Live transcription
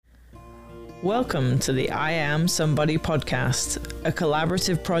Welcome to the I Am Somebody podcast, a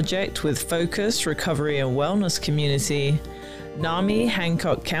collaborative project with Focus Recovery and Wellness Community, NAMI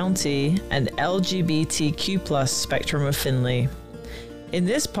Hancock County, and LGBTQ+ Spectrum of Findlay. In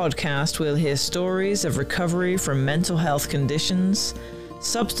this podcast, we'll hear stories of recovery from mental health conditions,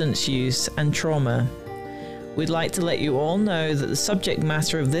 substance use, and trauma. We'd like to let you all know that the subject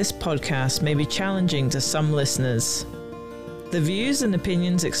matter of this podcast may be challenging to some listeners. The views and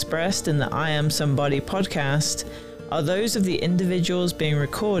opinions expressed in the I Am Somebody podcast are those of the individuals being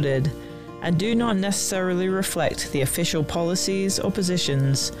recorded and do not necessarily reflect the official policies or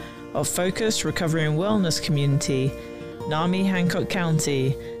positions of Focus Recovery and Wellness Community, NAMI Hancock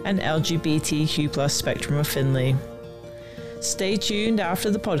County, and LGBTQ+ Spectrum of Findlay. Stay tuned after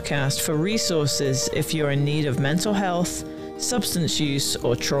the podcast for resources if you're in need of mental health, substance use,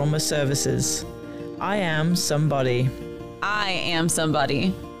 or trauma services. I am somebody. I am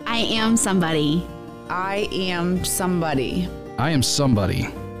somebody. I am somebody. I am somebody. I am somebody.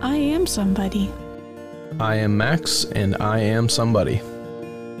 I am somebody. I am Max, and I am somebody.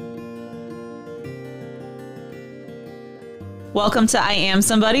 Welcome to I Am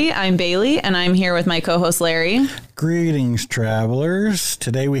Somebody. I'm Bailey, and I'm here with my co-host Larry. Greetings, travelers.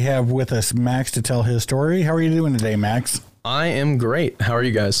 Today we have with us Max to tell his story. How are you doing today, Max? I am great. How are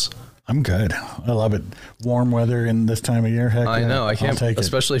you guys? I'm good. I love it. Warm weather in this time of year. Heck, I know. I can't, take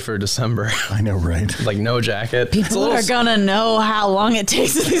especially for December. I know, right? Like no jacket. People are gonna know how long it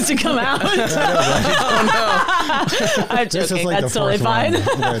takes for these to come out. Oh, I'm This joking. is like That's the totally fourth fine. one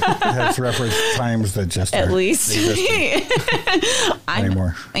that has referenced times that just At are least.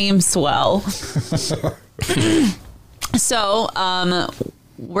 anymore. I am swell. So,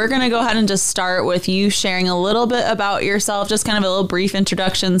 we're going to go ahead and just start with you sharing a little bit about yourself, just kind of a little brief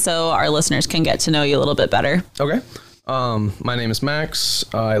introduction so our listeners can get to know you a little bit better. Okay. My name is Max.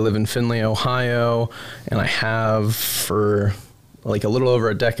 I live in Findlay, Ohio, and I have for like a little over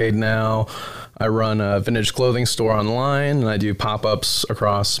a decade now. I run a vintage clothing store online, and I do pop-ups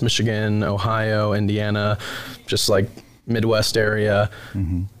across Michigan, Ohio, Indiana, just like Midwest area.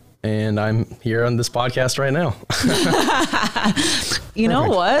 Mm-hmm. And I'm here on this podcast right now. You know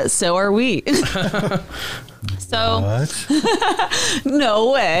what? So are we. So, What?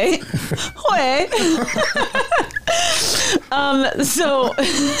 no way. So,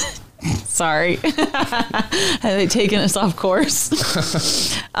 sorry. Have they taken us off course?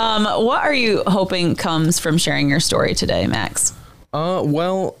 What are you hoping comes from sharing your story today, Max?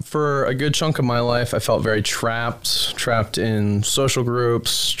 Well, for a good chunk of my life, I felt very trapped in social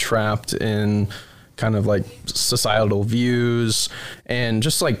groups, trapped in kind of like societal views, and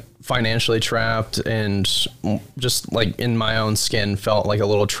just like financially trapped, and just like in my own skin felt like a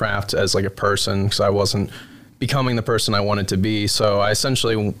little trapped as like a person because I wasn't becoming the person I wanted to be. So I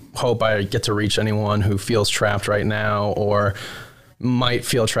essentially hope I get to reach anyone who feels trapped right now or might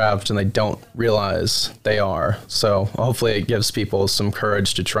feel trapped and they don't realize they are. So hopefully it gives people some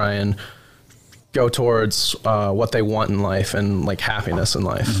courage to try and go towards what they want in life and like happiness in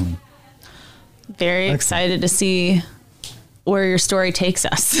life. Mm-hmm. Very excited to see where your story takes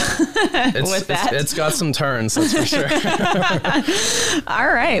us with that. It's got some turns, that's for sure.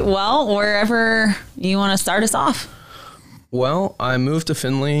 All right. Well, wherever you want to start us off. Well, I moved to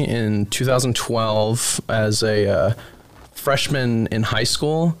Findlay in 2012 as a freshman in high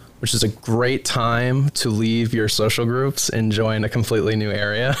school, which is a great time to leave your social groups and join a completely new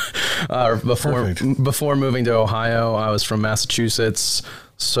area. Before moving to Ohio, I was from Massachusetts,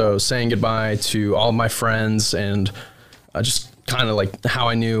 so saying goodbye to all of my friends and just kind of like how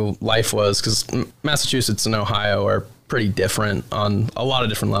I knew life was, because Massachusetts and Ohio are pretty different on a lot of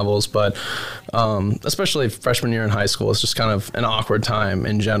different levels, but especially freshman year in high school, it's just kind of an awkward time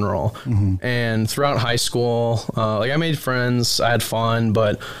in general. Mm-hmm. And throughout high school, like I made friends, I had fun,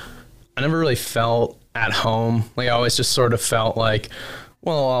 but I never really felt at home. Like I always just sort of felt like,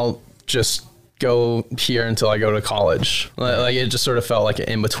 well, I'll just go here until I go to college. Like it just sort of felt like an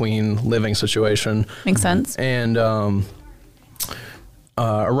in-between living situation. Makes sense. And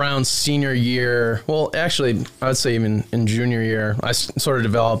around senior year, well, actually, I would say even in junior year, I sort of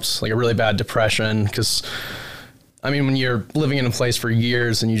developed like a really bad depression because, I mean, when you're living in a place for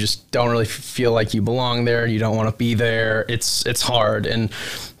years and you just don't really feel like you belong there, you don't want to be there, it's hard. And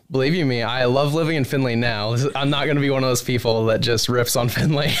believe you me, I love living in Findlay now. I'm not going to be one of those people that just rips on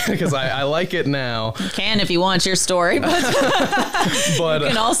Findlay because I like it now. You can if you want your story, but, but you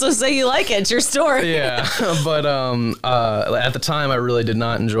can also say you like it. It's your story. Yeah, but at the time, I really did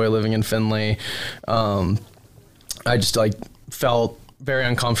not enjoy living in Findlay. I just like felt very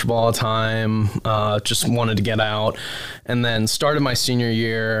uncomfortable all the time, just wanted to get out. And then started my senior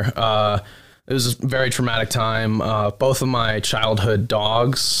year, it was a very traumatic time. Both of my childhood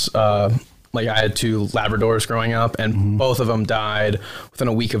dogs, like I had 2 Labradors growing up, and both of them died within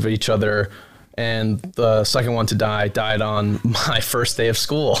a week of each other. And the second one to die died on my first day of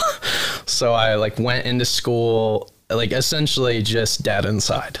school. So I like went into school like essentially just dead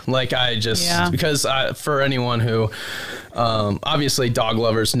inside. Like I just, because for anyone who, obviously dog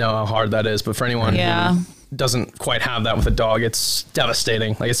lovers know how hard that is, but for anyone who doesn't quite have that with a dog, it's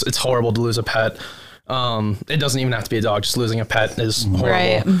devastating. Like it's horrible to lose a pet. It doesn't even have to be a dog. Just losing a pet is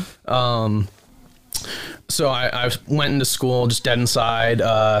horrible. Right. So I went into school just dead inside.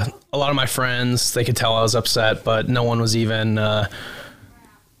 A lot of my friends, they could tell I was upset, but no one was even,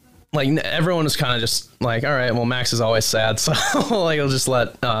 like everyone was kind of just like, all right, well, Max is always sad. So like, I'll just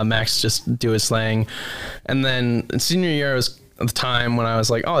let Max just do his thing. And then in senior year was the time when I was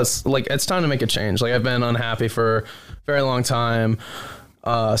like, oh, it's time to make a change. Like I've been unhappy for a very long time.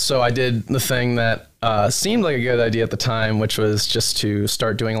 So I did the thing that seemed like a good idea at the time, which was just to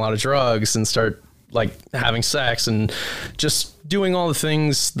start doing a lot of drugs and start like having sex and just doing all the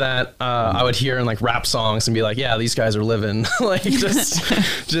things that I would hear in like rap songs and be like, yeah, these guys are living. Like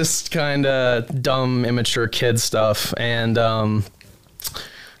just kind of dumb, immature kid stuff. And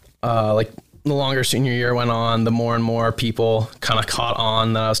like the longer senior year went on, the more and more people kind of caught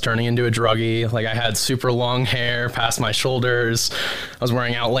on that I was turning into a druggie. Like I had super long hair past my shoulders. I was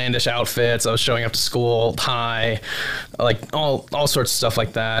wearing outlandish outfits. I was showing up to school high, like all sorts of stuff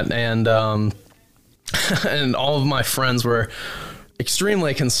like that. And and all of my friends were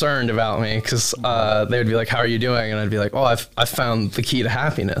extremely concerned about me because they would be like, how are you doing? And I'd be like, oh, I've found the key to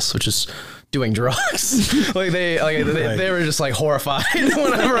happiness, which is doing drugs. They were just like horrified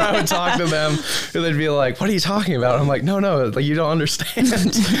whenever I would talk to them. They'd be like, what are you talking about? I'm like, no, like you don't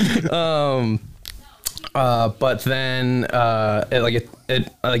understand. But then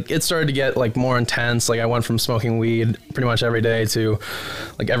it started to get like more intense. Like I went from smoking weed pretty much every day to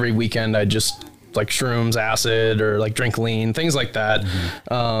like every weekend I just like shrooms, acid, or like drink lean, things like that.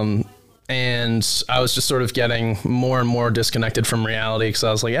 And I was just sort of getting more and more disconnected from reality because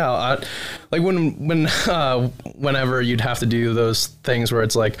I was like, whenever you'd have to do those things where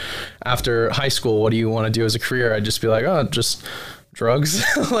it's like after high school, what do you want to do as a career? I'd just be like, oh, just drugs.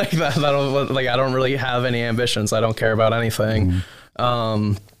 Like that. Like I don't really have any ambitions. I don't care about anything.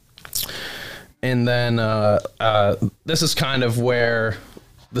 And then this is kind of where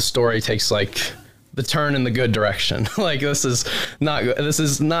the story takes like the turn in the good direction. Like this is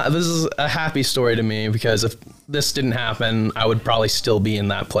a happy story to me because if this didn't happen, I would probably still be in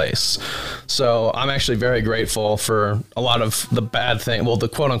that place. So I'm actually very grateful for a lot of the the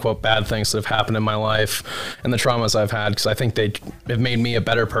quote unquote bad things that have happened in my life and the traumas I've had, because I think they have made me a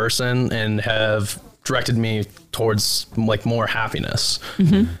better person and have directed me towards like more happiness.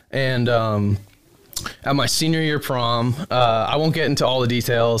 And at my senior year prom, I won't get into all the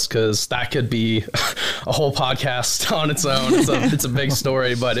details because that could be a whole podcast on its own. It's a big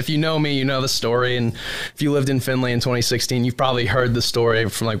story, but if you know me, you know the story. And if you lived in Findlay in 2016, you've probably heard the story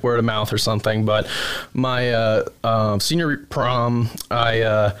from like word of mouth or something. But my senior prom,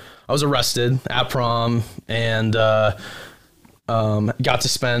 I was arrested at prom and got to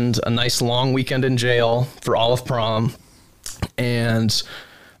spend a nice long weekend in jail for all of prom. And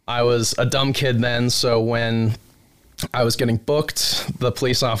I was a dumb kid then, so when I was getting booked, the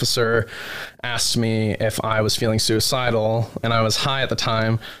police officer asked me if I was feeling suicidal, and I was high at the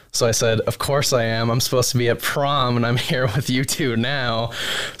time, so I said, of course I am. I'm supposed to be at prom, and I'm here with you two now.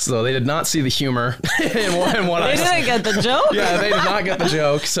 So they did not see the humor in what I said. They didn't get the joke? Yeah, they did not get the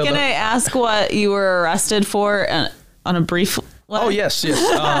joke. So Can I ask what you were arrested for on a brief letter? Oh, yes.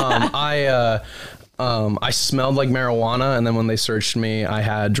 I smelled like marijuana, and then when they searched me, I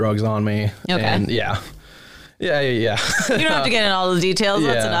had drugs on me. Okay. And yeah. You don't have to get in all the details.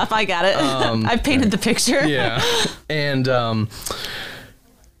 That's enough. I got it. I've painted the picture. Yeah. And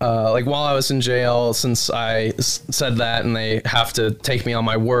like while I was in jail, since I said that, and they have to take me on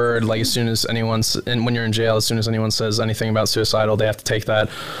my word, like as soon as and when you're in jail, as soon as anyone says anything about suicidal, they have to take that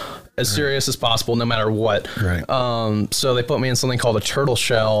as serious as possible, no matter what. Right. So they put me in something called a turtle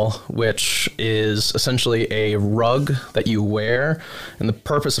shell, which is essentially a rug that you wear. And the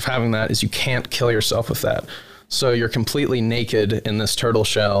purpose of having that is you can't kill yourself with that. So you're completely naked in this turtle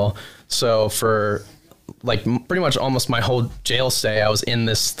shell. So for like pretty much almost my whole jail stay, I was in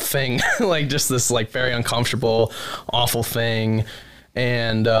this thing, like just this like very uncomfortable, awful thing.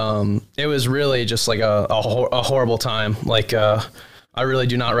 And it was really just like a horrible time. Like, I really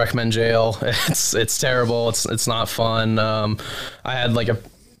do not recommend jail. It's terrible. It's not fun. I had like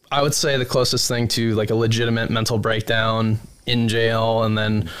I would say the closest thing to like a legitimate mental breakdown in jail, and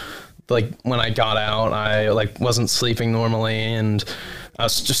then like when I got out, I like wasn't sleeping normally, and I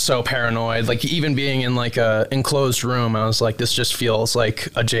was just so paranoid. Like even being in like a enclosed room, I was like, this just feels like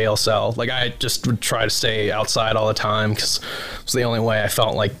a jail cell. Like I just would try to stay outside all the time because it was the only way I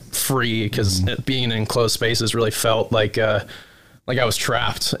felt like free, because being in enclosed spaces really felt like I was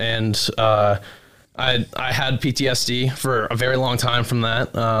trapped. And I had PTSD for a very long time from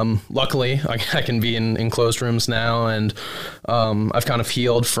that. Luckily, I can be in enclosed rooms now, and I've kind of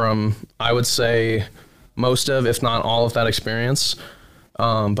healed from, I would say, most of, if not all of that experience.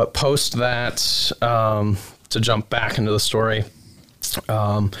 But post that, to jump back into the story,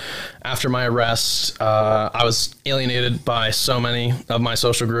 after my arrest, I was alienated by so many of my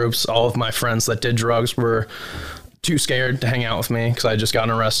social groups. All of my friends that did drugs were too scared to hang out with me because I had just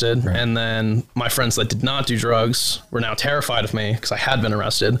gotten arrested. Right. And then my friends that did not do drugs were now terrified of me because I had been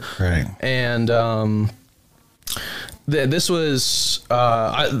arrested. Right. And this was,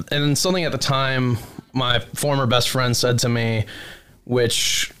 and something at the time my former best friend said to me,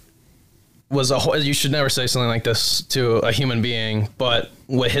 which was you should never say something like this to a human being, but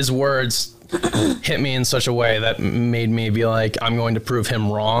with his words hit me in such a way that made me be like, I'm going to prove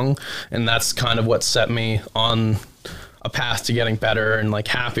him wrong. And that's kind of what set me on a path to getting better and like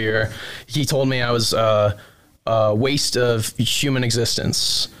happier. He told me I was a waste of human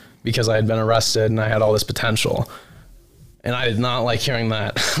existence because I had been arrested and I had all this potential. And I did not like hearing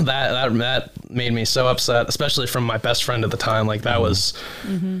that. That made me so upset, especially from my best friend at the time. Like that was,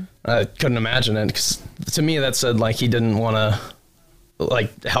 I couldn't imagine it, because to me that said like he didn't want to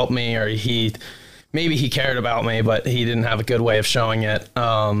like help me, or maybe he cared about me, but he didn't have a good way of showing it.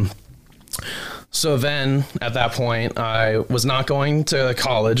 So then at that point I was not going to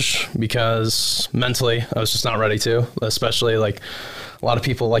college because mentally I was just not ready to, especially like a lot of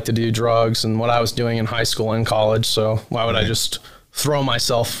people like to do drugs and what I was doing in high school and college. So why would I just throw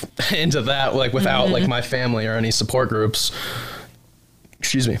myself into that, like without like my family or any support groups?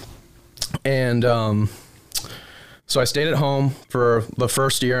 Excuse me. And, so I stayed at home for the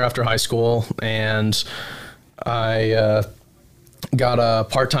first year after high school, and I got a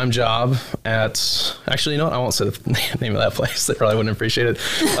part-time job at, actually, you know what? I won't say the name of that place. They probably wouldn't appreciate it.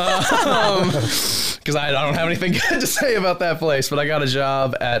 Because I don't have anything good to say about that place, but I got a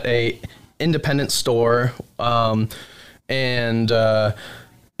job at a independent store, and it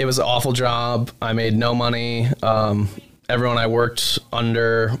was an awful job. I made no money. Everyone I worked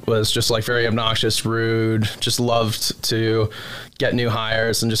under was just like very obnoxious, rude, just loved to get new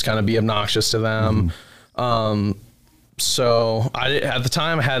hires and just kind of be obnoxious to them. So at the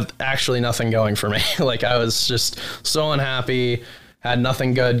time I had actually nothing going for me. Like I was just so unhappy, had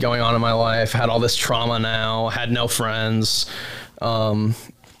nothing good going on in my life, had all this trauma now, had no friends. But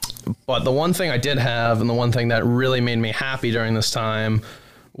the one thing I did have, and the one thing that really made me happy during this time,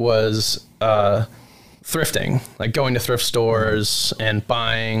 was thrifting, like going to thrift stores and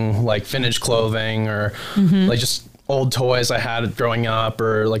buying like vintage clothing, or like just old toys I had growing up,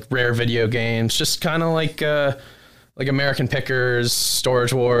 or like rare video games, just kind of like American Pickers,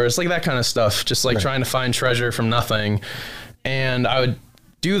 Storage Wars, like that kind of stuff, just like trying to find treasure from nothing. And I would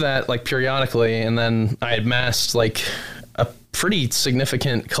do that like periodically, and then I amassed like a pretty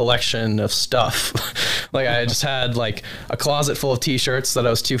significant collection of stuff. Like I just had like a closet full of t-shirts that I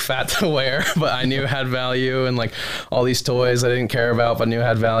was too fat to wear, but I knew had value, and like all these toys I didn't care about but knew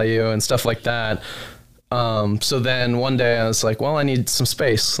had value and stuff like that. So then one day I was like, well, I need some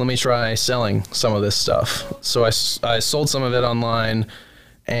space. Let me try selling some of this stuff. So I sold some of it online,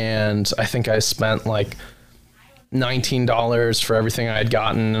 and I think I spent like $19 for everything I had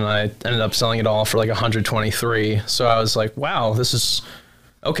gotten, and I ended up selling it all for like $123. So I was like, wow, this is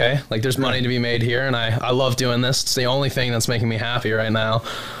okay. Like there's money to be made here, and I love doing this. It's the only thing that's making me happy right now.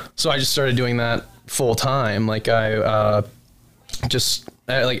 So I just started doing that full time. Like I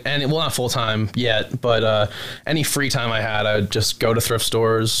not full time yet, but any free time I had, I would just go to thrift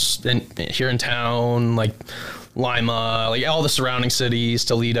stores here in town, like Lima, like all the surrounding cities,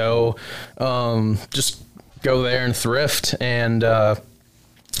 Toledo, just go there and thrift. And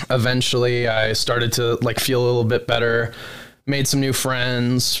eventually I started to like feel a little bit better, made some new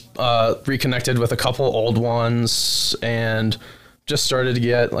friends, reconnected with a couple old ones, and just started to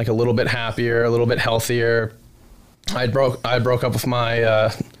get like a little bit happier, a little bit healthier. I broke up with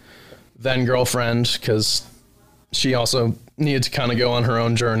my then girlfriend because she also needed to kind of go on her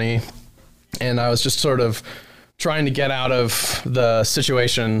own journey, and I was just sort of trying to get out of the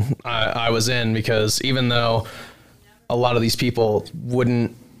situation I was in, because even though a lot of these people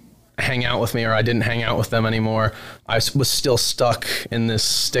wouldn't hang out with me or I didn't hang out with them anymore, I was still stuck in this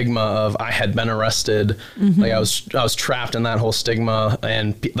stigma of I had been arrested. Like I was trapped in that whole stigma,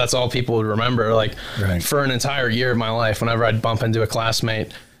 and that's all people would remember. Like for an entire year of my life, whenever I'd bump into a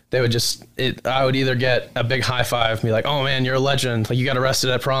classmate, they would I would either get a big high five and be like, oh man, you're a legend. Like you got arrested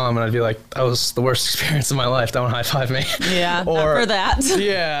at prom. And I'd be like, that was the worst experience of my life. Don't high five me. Yeah. Or, not for that.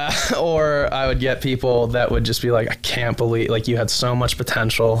 Yeah. Or I would get people that would just be like, I can't believe, like you had so much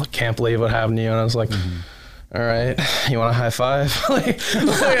potential. I can't believe what happened to you. And I was like, all right, you want a high five?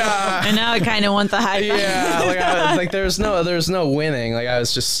 And now I kind of want the high five. Yeah. Like there's no winning. Like I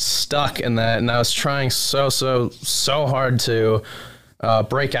was just stuck in that. And I was trying so hard to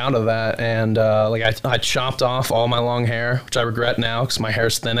break out of that, and I chopped off all my long hair, which I regret now because my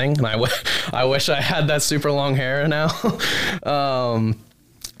hair's thinning, and I wish I had that super long hair now.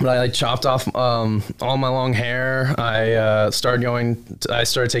 But I chopped off all my long hair. I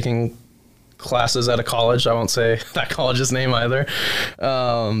started taking classes at a college. I won't say that college's name either.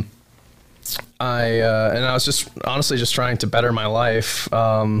 I was just honestly just trying to better my life,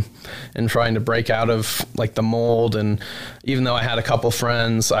 and trying to break out of like the mold. And even though I had a couple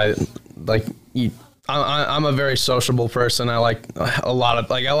friends, I'm a very sociable person. I like a lot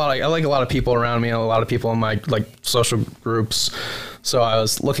of people around me and a lot of people in my like social groups. So I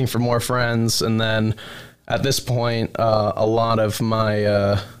was looking for more friends. And then at this point, a lot of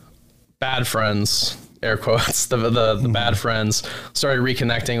my, bad friends, air quotes, the bad friends started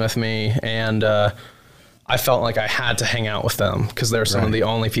reconnecting with me, and I felt like I had to hang out with them because they're some of the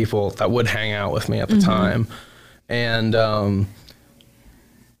only people that would hang out with me at the time. And that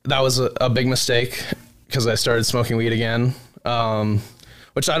was a big mistake because I started smoking weed again,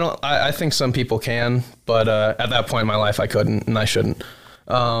 which I think some people can, but at that point in my life I couldn't and I shouldn't.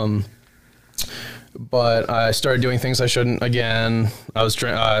 But I started doing things I shouldn't again. I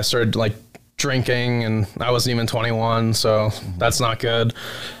started like drinking, and I wasn't even 21, so that's not good.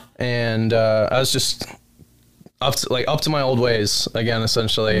 And I was just up to my old ways again,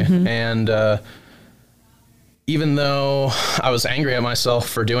 essentially. And even though I was angry at myself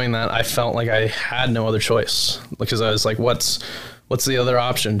for doing that, I felt like I had no other choice, because I was like, what's the other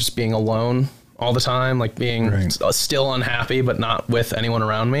option? Just being alone all the time, like being still unhappy but not with anyone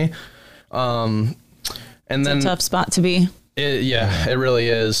around me. And then it's a tough spot to be. It really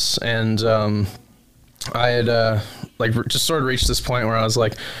is. And I had just sort of reached this point where I was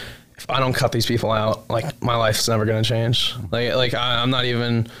like, if I don't cut these people out, like my life's never going to change. I'm not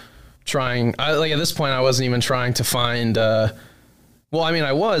even trying. At this point, I wasn't even trying to find. I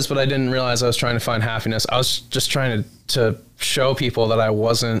was, but I didn't realize I was trying to find happiness. I was just trying to show people that I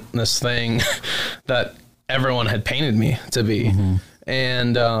wasn't this thing that everyone had painted me to be.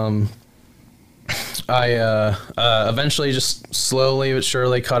 And I eventually just slowly but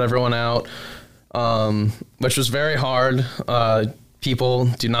surely cut everyone out, which was very hard. People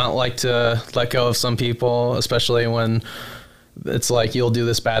do not like to let go of some people, especially when it's like, you'll do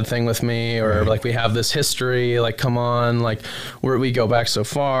this bad thing with me, or like we have this history, like, come on, like we go back so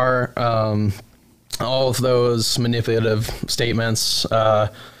far. All of those manipulative statements,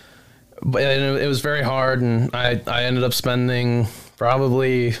 but it was very hard. And I ended up spending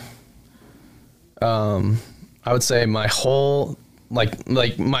probably, I would say my whole,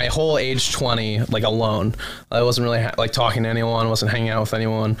 my whole age 20, alone. I wasn't really talking to anyone, wasn't hanging out with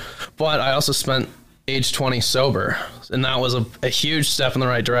anyone, but I also spent age 20 sober. And that was a huge step in the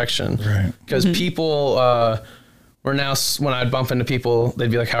right direction. Because people, were now, when I'd bump into people,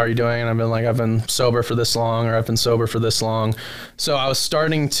 they'd be like, how are you doing? And I've been like, I've been sober for this long, or I've been sober for this long. So I was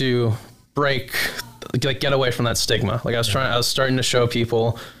starting to get away from that stigma. I was starting to show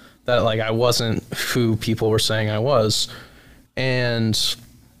people that I wasn't who people were saying I was. And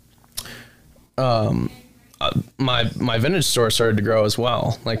my vintage store started to grow as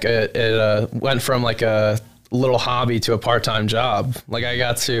well. It went from a little hobby to a part-time job. I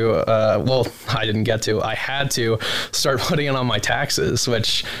got to, I had to start putting it on my taxes,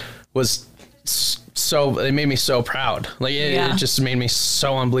 which was it made me so proud. It just made me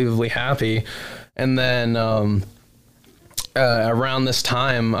so unbelievably happy. And then, around this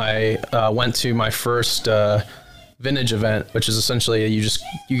time, I went to my first vintage event, which is essentially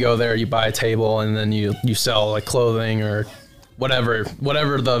you go there, you buy a table, and then you sell clothing or whatever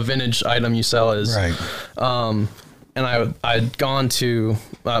the vintage item you sell is. And I'd gone to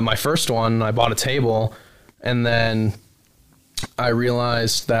my first one, and I bought a table, and then I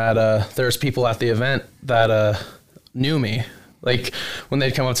realized that there's people at the event that knew me. When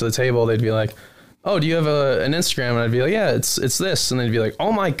they'd come up to the table, they'd be like, oh, do you have an Instagram? And I'd be like, yeah, it's this. And they'd be like,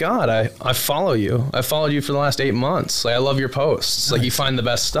 oh my God, I follow you. I followed you for the last 8 months. Like, I love your posts. Nice. Like, you find the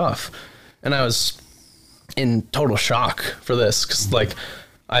best stuff. And I was in total shock for this, because like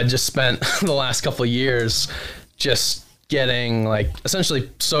I just spent the last couple of years just getting like essentially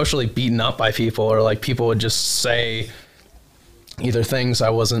socially beaten up by people, or like people would just say either things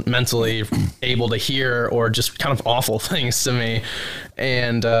I wasn't mentally able to hear, or just kind of awful things to me.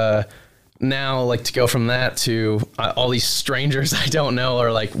 And now, like, to go from that to all these strangers I don't know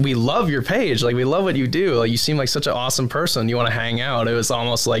are like, we love your page, like we love what you do, like you seem like such an awesome person, you want to hang out. It was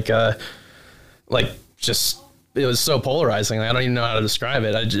almost like just, it was so polarizing. Like, I don't even know how to describe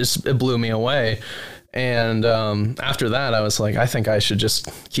it. It blew me away. And after that, I was like, I think I should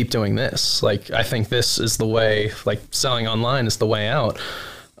just keep doing this. Like, I think this is the way, like selling online is the way out.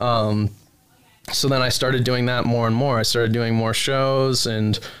 So then I started doing that more and more. I started doing more shows,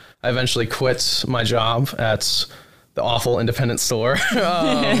 and I eventually quit my job at the awful independent store.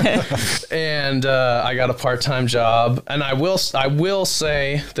 And I got a part-time job, and I will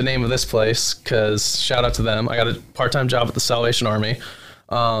say the name of this place, because shout out to them. I got a part-time job at the Salvation Army,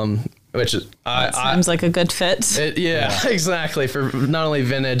 which sounds like a good fit. Yeah, exactly. For not only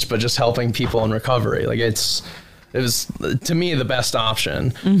vintage, but just helping people in recovery. Like, it was to me the best option.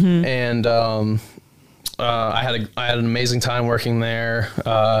 Mm-hmm. And I had an amazing time working there.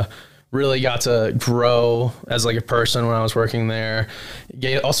 Really got to grow as like a person when I was working there.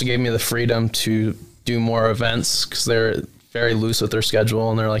 It also gave me the freedom to do more events, because they're very loose with their schedule,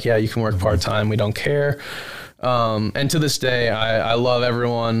 and they're like, yeah, you can work part-time. We don't care. And to this day, I love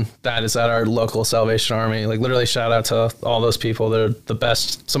everyone that is at our local Salvation Army. Like, literally shout out to all those people. They're the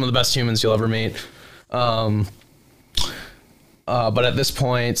best, some of the best humans you'll ever meet. But at this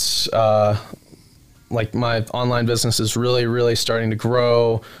point, like, my online business is really, really starting to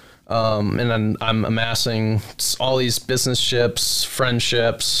grow. And I'm amassing all these business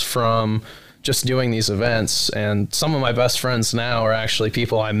friendships from just doing these events. And some of my best friends now are actually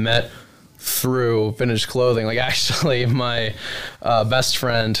people I met through vintage clothing. Like, actually, my best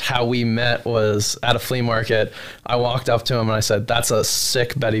friend, how we met was at a flea market. I walked up to him and I said, that's a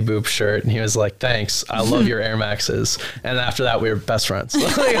sick Betty Boop shirt. And he was like, thanks, I love your Air Maxes. And after that, we were best friends.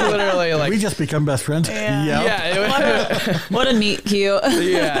 Like, literally, like, we just become best friends. Yeah. What a meet cute.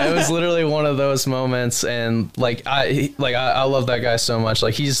 Yeah, it was literally one of those moments. And like, I love that guy so much.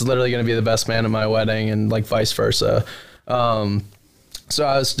 Like, he's literally going to be the best man at my wedding, and like vice versa. So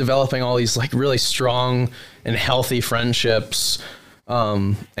I was developing all these like really strong and healthy friendships. I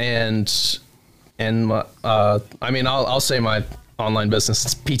mean, I'll say my online business,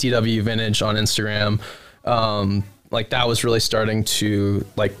 it's PTW Vintage on Instagram. Like, that was really starting to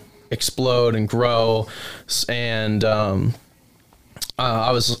like explode and grow. And,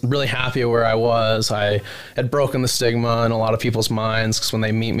 I was really happy where I was. I had broken the stigma in a lot of people's minds, because when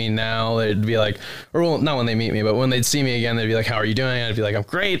they meet me now, they'd be like, or well, not when they meet me, but when they'd see me again, they'd be like, how are you doing? I'd be like, I'm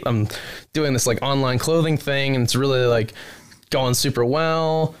great. I'm doing this like online clothing thing, and it's really like going super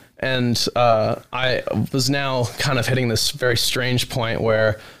well. And I was now kind of hitting this very strange point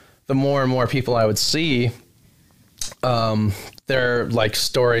where the more and more people I would see, their like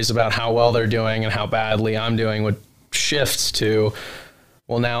stories about how well they're doing and how badly I'm doing would shift to,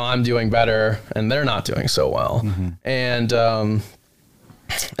 well, now I'm doing better and they're not doing so well. Mm-hmm. And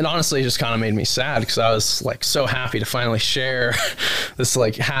honestly, it just kind of made me sad, because I was like so happy to finally share this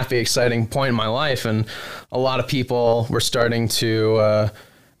like happy, exciting point in my life. And a lot of people were starting to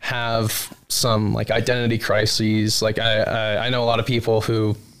have some like identity crises. Like, I know a lot of people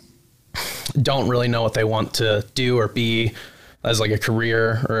who don't really know what they want to do or be as like a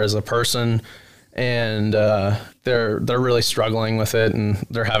career or as a person. And they're really struggling with it, and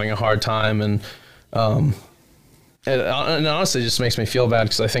they're having a hard time. And it honestly just makes me feel bad,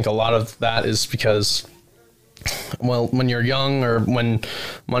 because I think a lot of that is because, well, when you're young or when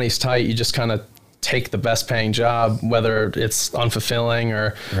money's tight, you just kind of take the best paying job, whether it's unfulfilling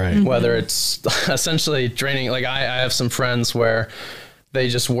or whether it's essentially draining. Like, I have some friends where they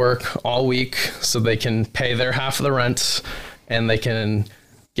just work all week so they can pay their half of the rent, and they can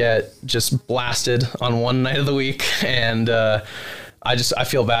get just blasted on one night of the week. And I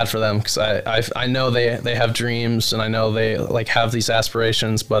feel bad for them, because I know they have dreams, and I know they like have these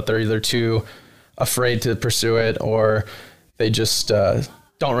aspirations, but they're either too afraid to pursue it, or they just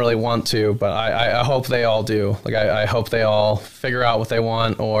don't really want to. But I hope they all do. Like, I hope they all figure out what they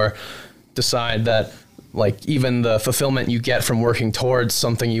want, or decide that like even the fulfillment you get from working towards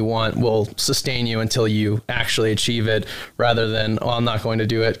something you want will sustain you until you actually achieve it, rather than, oh, I'm not going to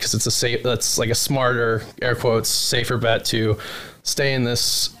do it because that's like a smarter, air quotes, safer bet to stay in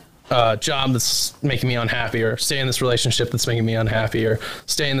this job that's making me unhappy, or stay in this relationship that's making me unhappy, or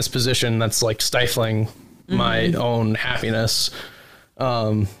stay in this position that's like stifling my own happiness.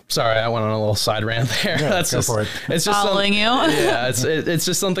 Sorry, I went on a little side rant there. Yeah, That's go just, for it. it's just Following you. Yeah, it's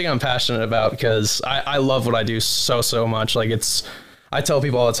just something I'm passionate about because I love what I do so much. Like I tell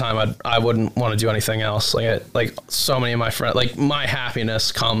people all the time I wouldn't want to do anything else. Like so many of my friends, like my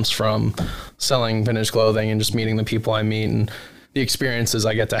happiness comes from selling vintage clothing and just meeting the people I meet and the experiences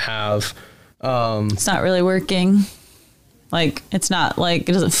I get to have. It's not really working. Like, it's not like,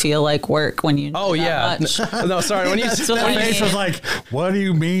 it doesn't feel like work when you. Oh yeah, much. no, sorry. When you That's what I Face mean. was like, what do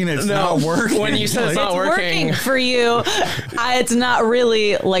you mean it's No, not working? when you said it's not It's working. working for you. It's not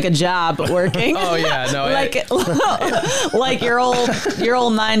really like a job working. Oh yeah, no, like your old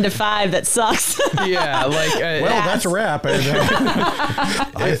 9-to-5 that sucks. yeah, like well, that's a wrap. And,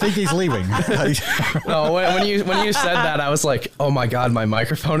 I think he's leaving. no. When you said that, I was like, oh my god, my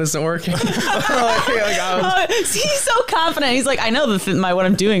microphone isn't working. I was, He's so confident. He's like, I know what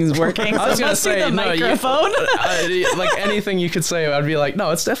I'm doing is working. So I was gonna must be say the no. microphone. Like anything you could say, I'd be like,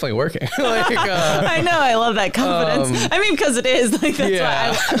 no, it's definitely working. Like, I know. I love that confidence. I mean, because it is. Like that's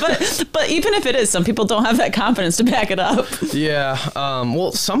Yeah. why. But even if it is, some people don't have that confidence to back it up. yeah.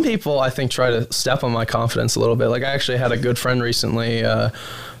 Well, some people I think try to step on my confidence a little bit. Like I actually had a good friend recently.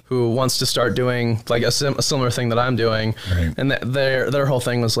 Who wants to start doing like a similar thing that I'm doing, Right. and their whole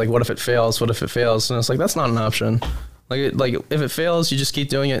thing was like, what if it fails? What if it fails? And it's like, that's not an option. Like if it fails, you just keep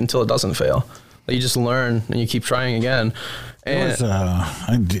doing it until it doesn't fail. Like you just learn and you keep trying again. And It was,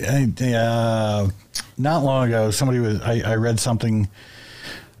 not long ago, I read something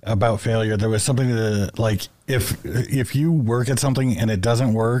about failure. There was something that like, if you work at something and it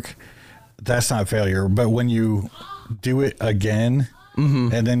doesn't work, that's not failure. But when you do it again,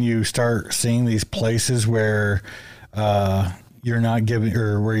 and then you start seeing these places where you're not giving,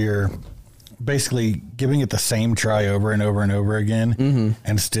 or where you're basically giving it the same try over and over and over again,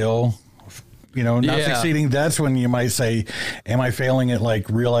 and still, not Yeah. succeeding. That's when you might say, am I failing at like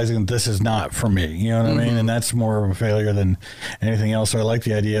realizing this is not for me? You know what I mean? And that's more of a failure than anything else. So I like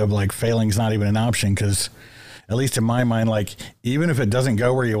the idea of like failing's not even an option, because at least in my mind, like even if it doesn't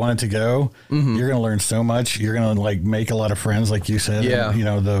go where you want it to go, you're going to learn so much. You're going to like make a lot of friends, like you said. Yeah.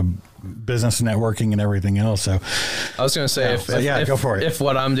 And, the business networking and everything else. So I was going to say, go for it. If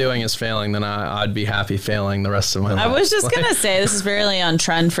what I'm doing is failing, then I'd be happy failing the rest of my life. I was just going to say, this is very on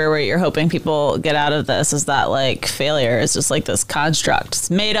trend for what you're hoping people get out of this, is that like failure is just like this construct.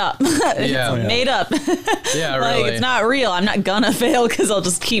 It's made up. Yeah. It's made up. Yeah, Like really. it's not real. I'm not gonna fail because I'll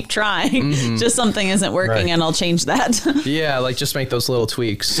just keep trying. Just something isn't working Right. and I'll change that. Yeah, like just make those little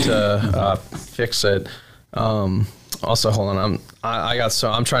tweaks to fix it. Also, hold on.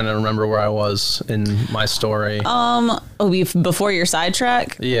 I'm trying to remember where I was in my story. Before your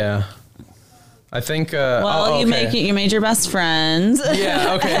sidetrack. Yeah, I think. Well, you made your best friends.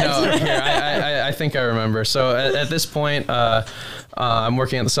 Yeah. Okay. No. Here, I think I remember. So at this point, I'm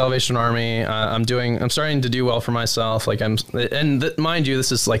working at the Salvation Army. I'm starting to do well for myself. Like mind you,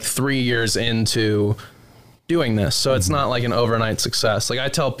 this is like 3 years into doing this, so it's not like an overnight success. Like I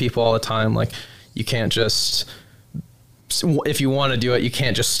tell people all the time, like you can't just. If you want to do it, you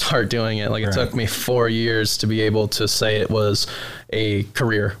can't just start doing it. Like it took me 4 years to be able to say it was a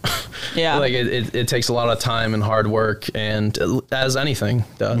career. Yeah. Like it takes a lot of time and hard work, and as anything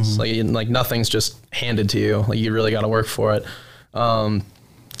does, like nothing's just handed to you. Like you really got to work for it.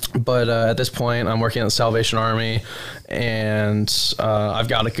 But at this point, I'm working at the Salvation Army, and I've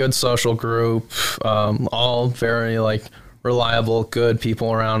got a good social group, all very like reliable, good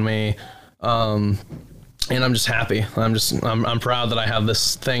people around me. And I'm just happy. I'm proud that I have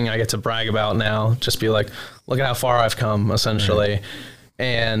this thing I get to brag about now. Just be like, look at how far I've come, essentially. Right.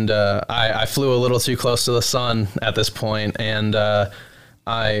 And I flew a little too close to the sun at this point, and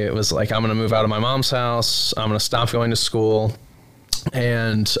I was like, I'm going to move out of my mom's house. I'm going to stop going to school.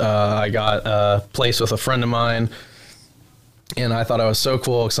 And I got a place with a friend of mine. And I thought I was so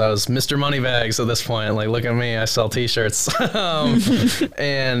cool because I was Mr. Moneybags at this point. Like, look at me, I sell T-shirts.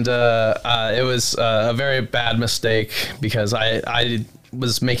 And it was a very bad mistake because I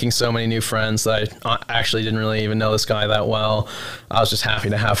was making so many new friends that I actually didn't really even know this guy that well. I was just happy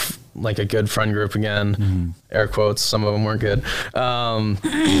to have like a good friend group again. Air quotes, some of them weren't good.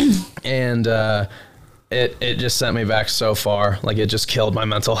 It just sent me back so far. Like it just killed my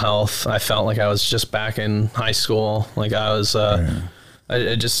mental health. I felt like I was just back in high school. Like I was,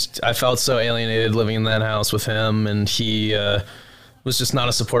 I felt so alienated living in that house with him, and he was just not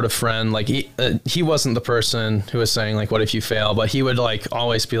a supportive friend. Like he wasn't the person who was saying like, what if you fail? But he would like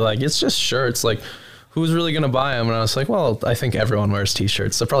always be like, it's just shirts. Like who's really going to buy them? And I was like, well, I think everyone wears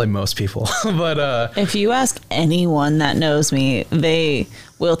t-shirts. So probably most people. But if you ask anyone that knows me, they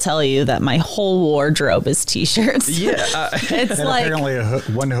will tell you that my whole wardrobe is t-shirts. yeah, It's And like apparently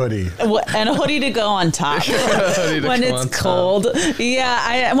one hoodie. and a hoodie to go on top when it's cold. Yeah,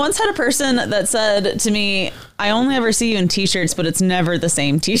 I once had a person that said to me, I only ever see you in t-shirts, but it's never the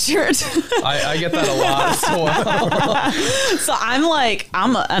same t-shirt. I get that a lot as well. So I'm like,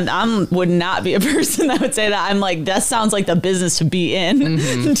 I'm would not be a person that would say that. I'm like, that sounds like the business to be in.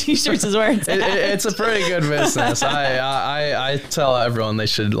 Mm-hmm. T-shirts is where it's at. It's a pretty good business. I tell everyone they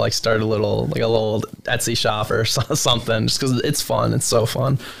should like start a little Etsy shop or something, just because it's fun. It's so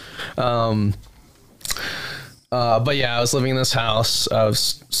fun. But yeah, I was living in this house. I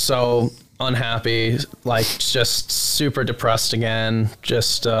was so unhappy, like just super depressed again.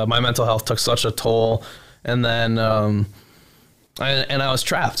 Just my mental health took such a toll, and then I was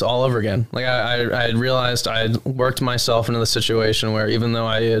trapped all over again. Like I had realized I had worked myself into the situation where even though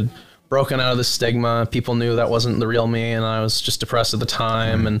I had broken out of the stigma, people knew that wasn't the real me, and I was just depressed at the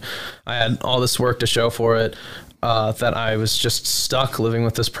time, and I had all this work to show for it, that I was just stuck living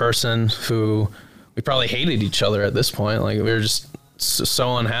with this person who we probably hated each other at this point. Like we were just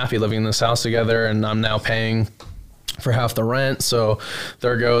so unhappy living in this house together, and I'm now paying for half the rent. So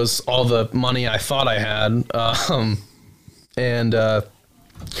there goes all the money I thought I had. And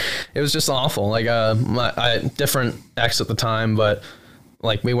it was just awful. Like I different ex at the time, but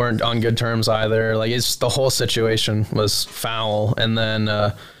like we weren't on good terms either. Like it's the whole situation was foul. And then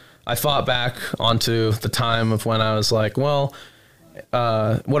I thought back onto the time of when I was like, well,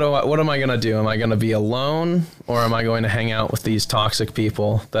 what am I going to do? Am I going to be alone, or am I going to hang out with these toxic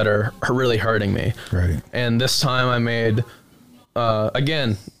people that are really hurting me? Right. And this time I made,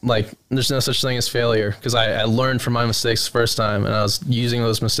 again, like there's no such thing as failure, because I learned from my mistakes the first time, and I was using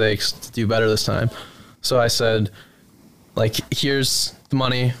those mistakes to do better this time. So I said, like, here's the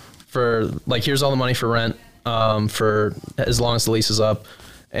money for, like, here's all the money for rent, for as long as the lease is up,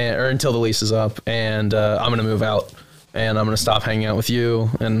 or until the lease is up, and I'm going to move out. And I'm going to stop hanging out with you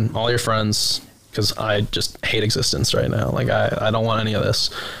and all your friends, because I just hate existence right now. Like, I don't want any of this.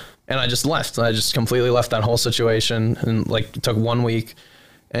 And I just left. I just completely left that whole situation. And, like, it took 1 week.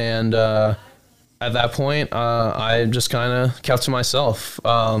 And at that point, I just kind of kept to myself.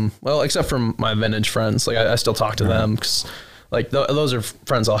 Well, except for my vintage friends. Like, I still talk to them, because, like, those are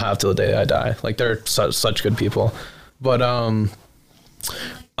friends I'll have till the day I die. Like, they're such good people. But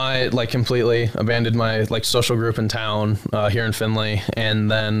I like completely abandoned my like social group in town here in Findlay,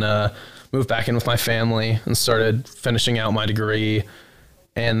 and then moved back in with my family and started finishing out my degree.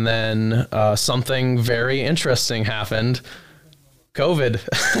 And then something very interesting happened. COVID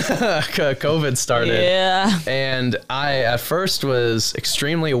started. Yeah. And I at first was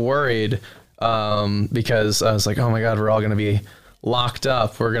extremely worried, because I was like, oh my God, we're all going to be locked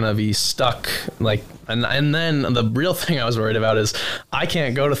up. We're going to be stuck. Like, and then the real thing I was worried about is I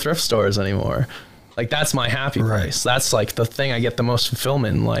can't go to thrift stores anymore. Like, that's my happy place. That's like the thing I get the most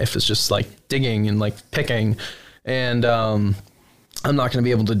fulfillment in life, is just like digging and like picking. And I'm not going to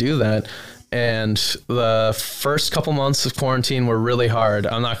be able to do that. And the first couple months of quarantine were really hard.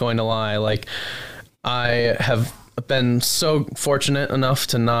 I'm not going to lie. Like, I have been so fortunate enough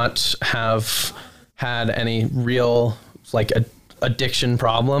to not have had any real like addiction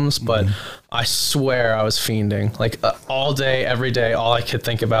problems, but I swear I was fiending. Like all day, every day, all I could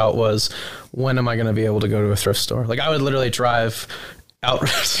think about was, when am I going to be able to go to a thrift store? Like I would literally drive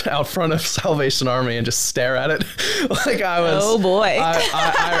out front of Salvation Army and just stare at it. Like I was, oh boy.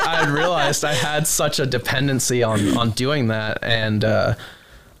 I realized I had such a dependency on doing that. And,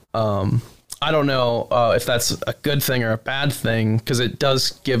 I don't know if that's a good thing or a bad thing, because it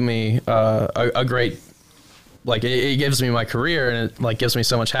does give me a great, like it gives me my career, and it like gives me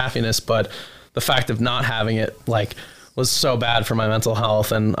so much happiness. But the fact of not having it like was so bad for my mental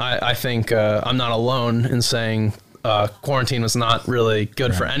health. And I think I'm not alone in saying quarantine was not really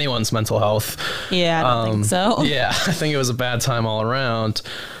good for anyone's mental health. Yeah, I don't think so. Yeah, I think it was a bad time all around.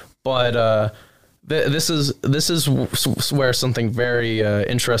 But this is where something very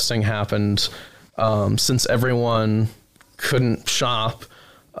interesting happened. Since everyone couldn't shop,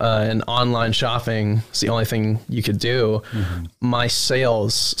 and online shopping is the only thing you could do, my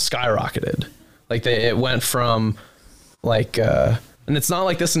sales skyrocketed. Like it went from like, and it's not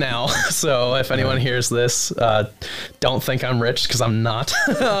like this now. So if anyone hears this, don't think I'm rich, because I'm not.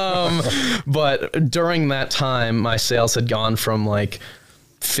 But during that time, my sales had gone from like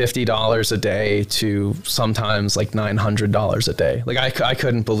 $50 a day to sometimes like $900 a day. Like I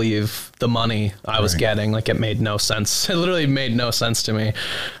couldn't believe the money I was getting. Like it made no sense. It literally made no sense to me.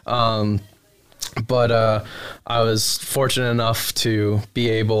 But I was fortunate enough to be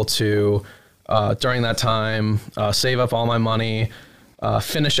able to, during that time, save up all my money,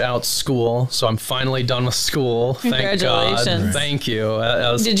 finish out school. So I'm finally done with school. Congratulations. Thank God. Thank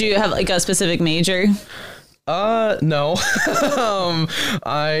you. Did you have like a specific major? No.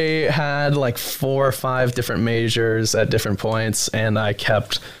 I had like 4 or 5 different majors at different points, and I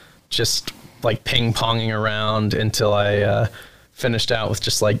kept just like ping-ponging around until I finished out with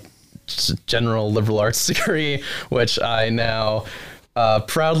just like general liberal arts degree, which I now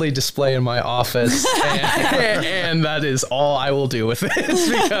proudly display in my office, and that is all I will do with it,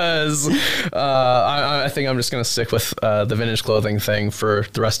 because I think I'm just going to stick with the vintage clothing thing for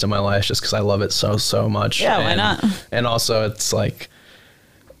the rest of my life, just because I love it so much. Yeah, why not? And also, it's like,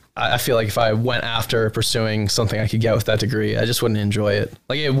 I feel like if I went after pursuing something I could get with that degree, I just wouldn't enjoy it.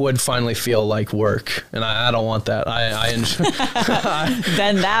 Like, it would finally feel like work, and I don't want that. I enjoy.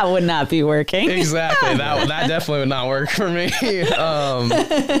 Then that would not be working. Exactly. That definitely would not work for me.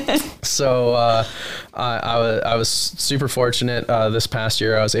 So I was super fortunate. This past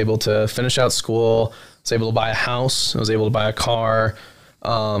year, I was able to finish out school. I was able to buy a house. I was able to buy a car,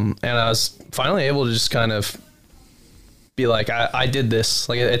 and I was finally able to just kind of be like, I did this.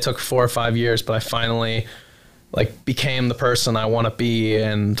 Like, it took 4 or 5 years, but I finally like became the person I want to be,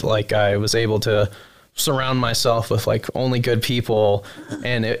 and like I was able to surround myself with like only good people,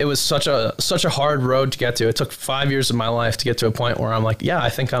 and it was such a hard road to get to. It took 5 years of my life to get to a point where I'm like, yeah, I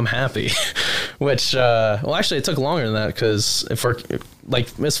think I'm happy. Which well, actually it took longer than that, because if we're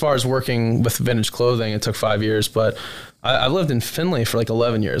like, as far as working with vintage clothing, it took 5 years, but I've lived in Findlay for like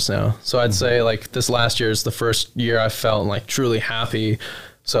 11 years now. So I'd say like this last year is the first year I felt like truly happy.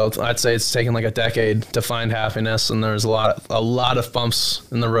 So I'd say it's taken like a decade to find happiness, and there's a lot of bumps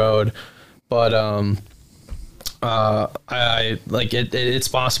in the road, but I like it. It's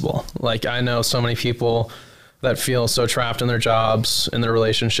possible. Like, I know so many people that feel so trapped in their jobs, in their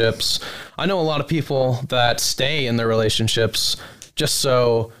relationships. I know a lot of people that stay in their relationships just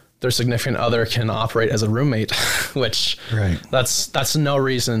so their significant other can operate as a roommate, which that's no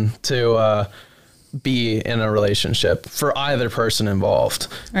reason to be in a relationship for either person involved.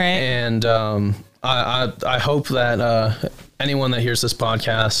 Right. And I hope that anyone that hears this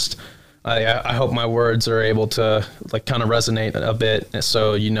podcast, I hope my words are able to like kind of resonate a bit,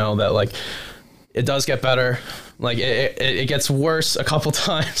 so you know that like it does get better. Like it gets worse a couple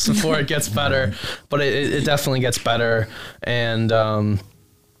times before it gets better, but it definitely gets better. And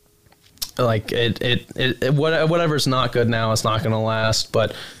like whatever's not good now is not going to last,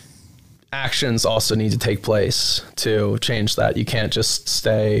 but actions also need to take place to change that. You can't just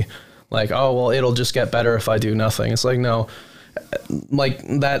stay like, oh, well, it'll just get better if I do nothing. It's like, no, like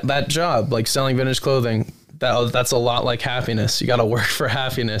that job, like selling vintage clothing, that's a lot like happiness. You got to work for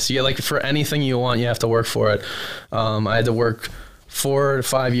happiness. You like, for anything you want, you have to work for it. I had to work 4 to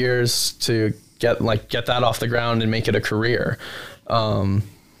 5 years to get that off the ground and make it a career.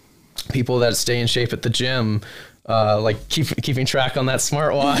 People that stay in shape at the gym, like keeping track on that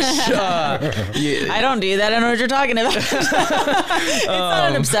smartwatch. I don't do that. I don't know what you're talking about. It's not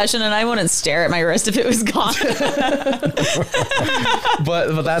an obsession, and I wouldn't stare at my wrist if it was gone.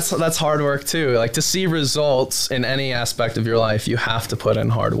 but that's hard work too. Like, to see results in any aspect of your life, you have to put in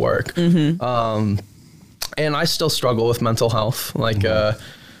hard work. Mm-hmm. And I still struggle with mental health. Like,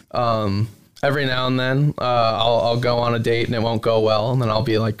 every now and then, I'll go on a date and it won't go well, and then I'll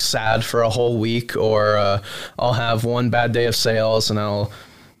be like sad for a whole week, or I'll have one bad day of sales and I'll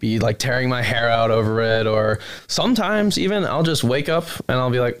be like tearing my hair out over it, or sometimes even I'll just wake up and I'll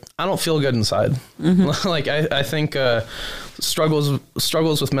be like, I don't feel good inside. Mm-hmm. Like, I think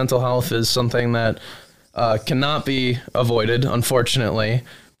struggles with mental health is something that cannot be avoided, unfortunately.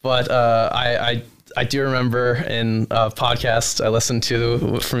 But I do remember in a podcast I listened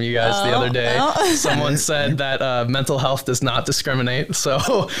to from you guys the other day, someone said that mental health does not discriminate.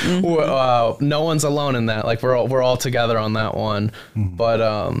 So no one's alone in that. Like, we're all together on that one.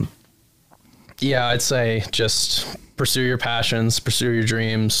 But yeah, I'd say just pursue your passions, pursue your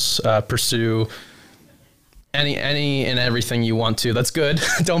dreams, pursue any and everything you want to. That's good.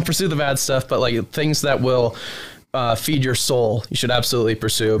 Don't pursue the bad stuff, but like things that will feed your soul, you should absolutely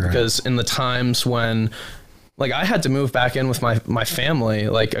pursue. Right. Because in the times when, like, I had to move back in with my family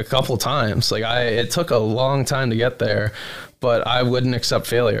like a couple times, like it took a long time to get there, but I wouldn't accept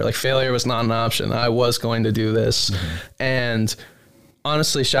failure. Like, failure was not an option. I was going to do this. Mm-hmm. And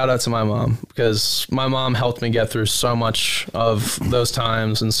honestly, shout out to my mom, because my mom helped me get through so much of those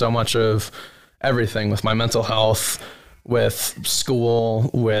times and so much of everything, with my mental health, with school,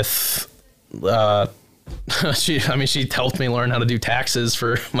 with she helped me learn how to do taxes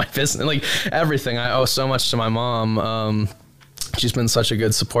for my business, like everything. I owe so much to my mom. She's been such a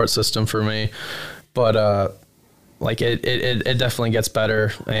good support system for me, but like it definitely gets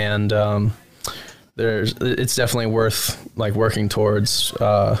better, and it's definitely worth like working towards.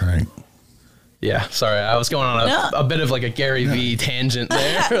 Right. Yeah, sorry, I was going on a bit of like a Gary Vee tangent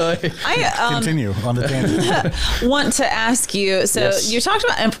there. Like, Continue on the tangent. Want to ask you, so Yes. you talked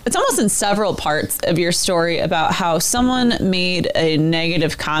about, it's almost in several parts of your story, about how someone made a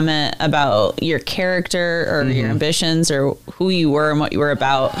negative comment about your character or your ambitions or who you were and what you were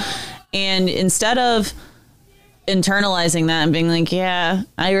about. And instead of internalizing that and being like, yeah,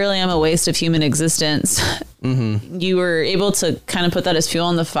 I really am a waste of human existence, you were able to kind of put that as fuel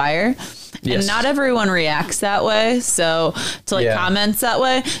on the fire. Yes. And not everyone reacts that way. So to comments that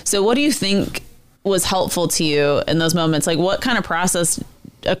way. So what do you think was helpful to you in those moments? Like, what kind of process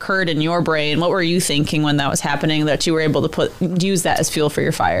occurred in your brain? What were you thinking when that was happening that you were able to use that as fuel for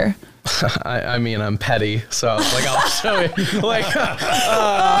your fire? I mean, I'm petty, so like I'll show you. Like,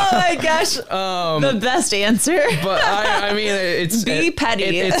 oh my gosh, the best answer. But I mean, it's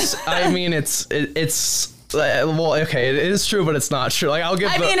petty. It's well, okay, it is true, but it's not true. Like,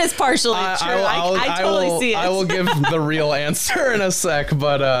 it's partially true. I totally see it. I will give the real answer in a sec,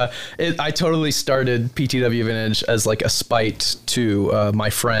 but I totally started PTW Vintage as like a spite to my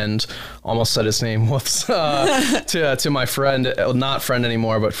friend. Almost said his name. Whoops. To my friend, not friend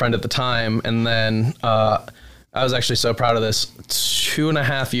anymore, but friend at the time. And then I was actually so proud of this.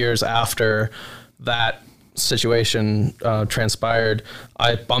 2.5 years after that situation transpired,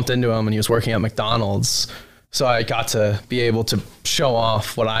 I bumped into him and he was working at McDonald's. So I got to be able to show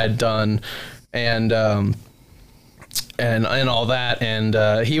off what I had done and all that.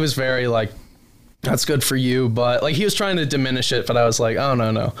 And he was very like, that's good for you. But like, he was trying to diminish it, but I was like, oh,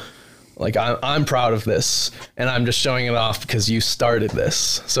 no. Like, I'm proud of this, and I'm just showing it off because you started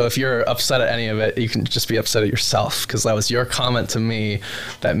this. So if you're upset at any of it, you can just be upset at yourself, because that was your comment to me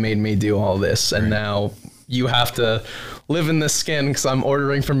that made me do all this. And now you have to live in this skin because I'm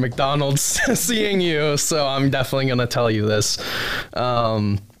ordering from McDonald's seeing you. So I'm definitely going to tell you this.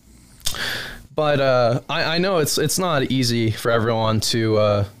 But I know it's not easy for everyone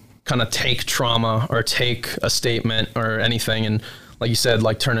to kind of take trauma or take a statement or anything and, like you said,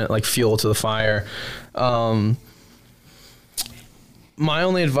 like turn it like fuel to the fire. My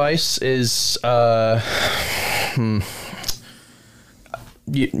only advice is okay,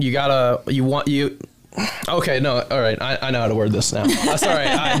 no, all right, I know how to word this now. Sorry,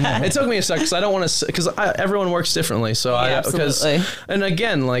 it took me a sec because I don't want to, because everyone works differently. So absolutely. And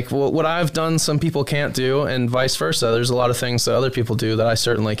again, like what I've done, some people can't do, and vice versa. There's a lot of things that other people do that I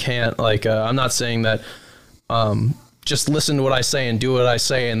certainly can't. Like I'm not saying that. Just listen to what I say and do what I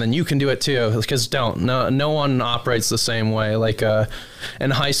say, and then you can do it too. Because no one operates the same way. Like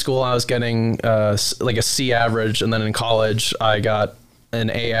in high school, I was getting like a C average, and then in college, I got an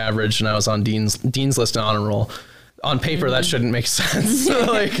A average, and I was on Dean's List and honor roll. On paper, that shouldn't make sense.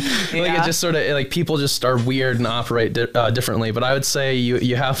 like it just sort of like people just are weird and operate differently. But I would say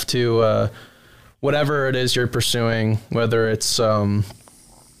you have to whatever it is you're pursuing, whether it's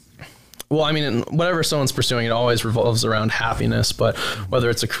well, I mean, whatever someone's pursuing, it always revolves around happiness. But whether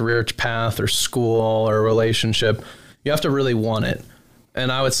it's a career path or school or a relationship, you have to really want it. And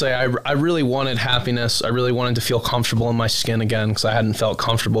I would say I really wanted happiness. I really wanted to feel comfortable in my skin again, because I hadn't felt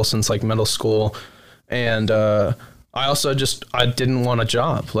comfortable since like middle school. And I also I didn't want a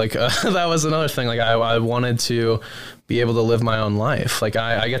job. Like that was another thing. Like I wanted to be able to live my own life. Like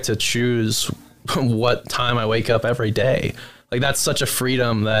I get to choose what time I wake up every day. Like that's such a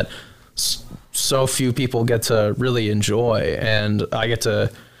freedom that so few people get to really enjoy, and I get to,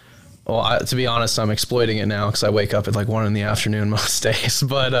 well, to be honest, I'm exploiting it now because I wake up at like 1 PM most days.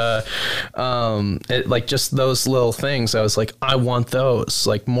 But it, like just those little things, I was like, I want those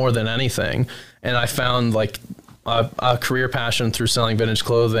like more than anything. And I found like a career passion through selling vintage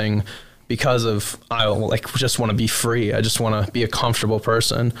clothing because of I like just want to be free. I just want to be a comfortable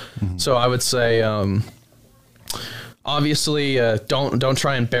person. Mm-hmm. So I would say. Obviously, don't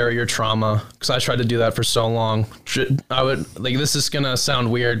try and bury your trauma, because I tried to do that for so long. I would like, this is gonna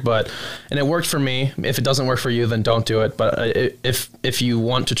sound weird, and it worked for me. If it doesn't work for you, then don't do it. But if you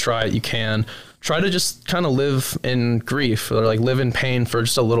want to try it, you can try to just kind of live in grief, or like live in pain for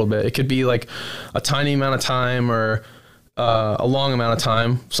just a little bit. It could be like a tiny amount of time or a long amount of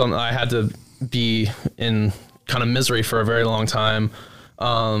time. So I had to be in kind of misery for a very long time,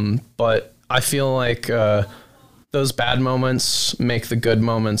 but I feel like. Those bad moments make the good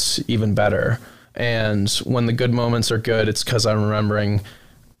moments even better. And when the good moments are good, it's because I'm remembering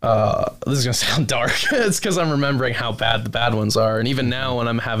this is gonna sound dark. It's because I'm remembering how bad the bad ones are, and even now when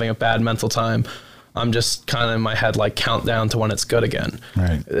I'm having a bad mental time, I'm just kind of in my head like count down to when it's good again.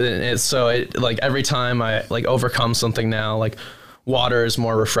 Right. So like every time I like overcome something now, like water is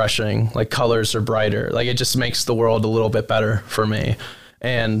more refreshing, like colors are brighter, like it just makes the world a little bit better for me.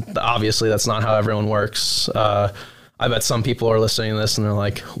 And obviously that's not how everyone works. I bet some people are listening to this and they're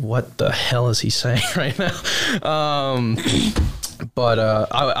like, what the hell is he saying right now? But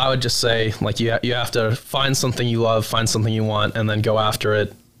I would just say, like, you have to find something you love, find something you want, and then go after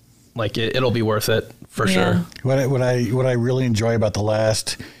it. Like it'll be worth it for sure. What I really enjoy about the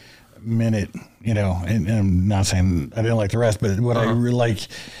last minute, you know, and I'm not saying I didn't like the rest, but what I really like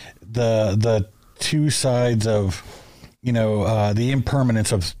the two sides of, you know, the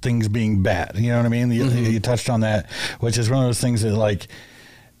impermanence of things being bad. You know what I mean? You touched on that, which is one of those things that like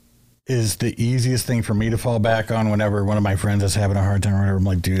is the easiest thing for me to fall back on whenever one of my friends is having a hard time or whatever. I'm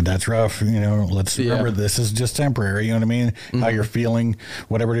like, dude, that's rough. You know, let's remember this is just temporary. You know what I mean? How you're feeling,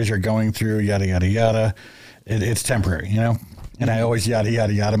 whatever it is you're going through, yada, yada, yada. It's temporary, you know? And I always yada,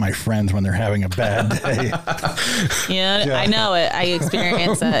 yada, yada my friends when they're having a bad day. Yeah, I know it. I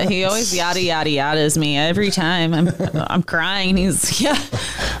experience it. He always yada, yada, yada's me every time. I'm crying and he's,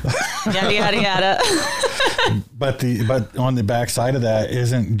 yada, yada, yada. But on the backside of that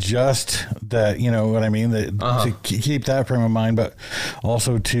isn't just that, you know what I mean, that to keep that frame of mind, but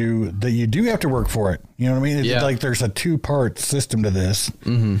also that you do have to work for it. You know what I mean? It's like there's a 2-part system to this.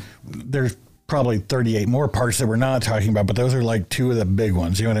 There's probably 38 more parts that we're not talking about, but those are like 2 of the big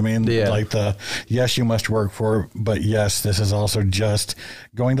ones. You know what I mean? Yeah. Like yes, you must work for it, but yes, this is also just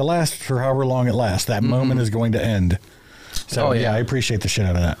going to last for however long it lasts. That moment is going to end. So I appreciate the shit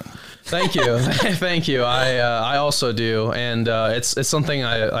out of that. Thank you. Thank you. I also do. And it's something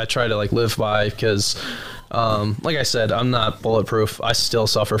I try to like live by because, like I said, I'm not bulletproof. I still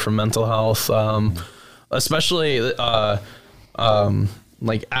suffer from mental health, especially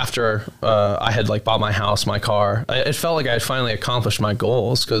like after I had like bought my house, my car. It felt like I had finally accomplished my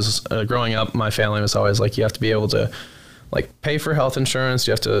goals because growing up, my family was always like, you have to be able to like pay for health insurance.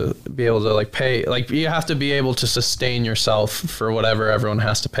 You have to be able to like pay, like you have to be able to sustain yourself for whatever everyone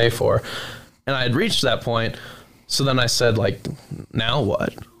has to pay for. And I had reached that point. So then I said like, now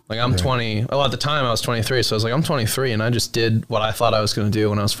what? Like I'm 20. Well, at the time I was 23. So I was like, I'm 23 and I just did what I thought I was going to do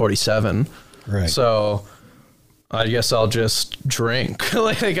when I was 47. Right. So I guess I'll just drink.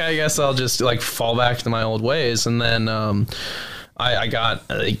 Like I guess I'll just like fall back to my old ways. And then I got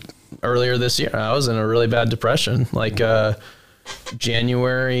earlier this year, I was in a really bad depression. Like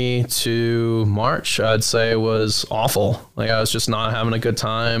January to March, I'd say was awful. Like I was just not having a good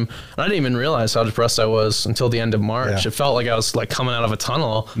time. And I didn't even realize how depressed I was until the end of March. It felt like I was like coming out of a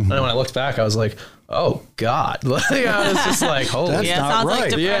tunnel. And then when I looked back, I was like, oh God. Like I was just like, holy. That's not sounds right.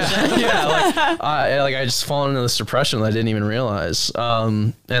 like depression. Like I just fallen into this depression that I didn't even realize.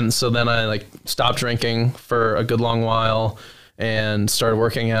 And so then I like stopped drinking for a good long while and started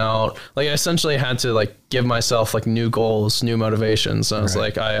working out. Like I essentially had to like give myself like new goals, new motivations. And I was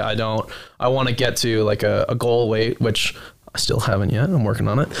like, I want to get to like a goal weight, which I still haven't yet. I'm working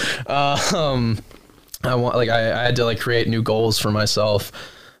on it. I had to like create new goals for myself.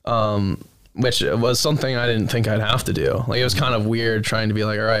 Which was something I didn't think I'd have to do. Like it was kind of weird trying to be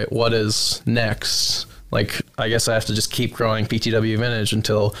like, all right, what is next? Like, I guess I have to just keep growing PTW Vintage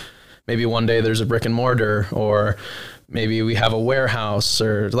until maybe one day there's a brick and mortar, or maybe we have a warehouse,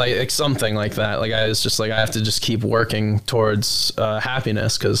 or like something like that. Like I was just like, I have to just keep working towards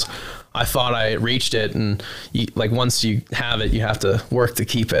happiness, because I thought I reached it, and like once you have it, you have to work to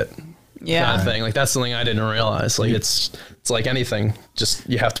keep it. Kind of thing. Like that's something I didn't realize. Like it's like anything, just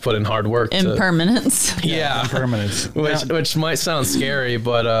you have to put in hard work. Impermanence. Impermanence. Which might sound scary,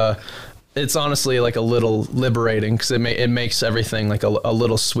 but it's honestly like a little liberating, because it makes everything like a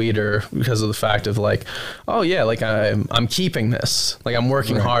little sweeter, because of the fact of like, oh yeah, like I'm keeping this. Like I'm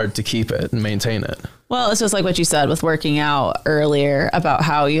working hard to keep it and maintain it. Well, it's just like what you said with working out earlier about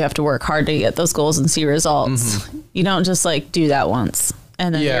how you have to work hard to get those goals and see results. You don't just like do that once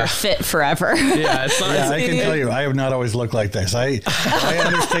and then you're fit forever. Yeah, it's not. I can tell you, I have not always looked like this. I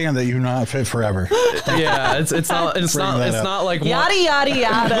understand that you're not fit forever. Yeah, it's not like yada yada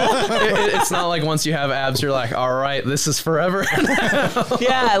yada. It's not like once you have abs, you're like, all right, this is forever.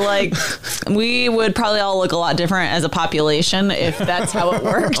 Yeah, like we would probably all look a lot different as a population if that's how it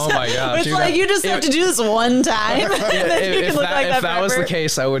worked. Oh my gosh! It's like you just have to do this one time. If that was the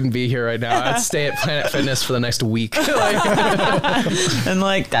case, I wouldn't be here right now. I'd stay at Planet Fitness for the next week. And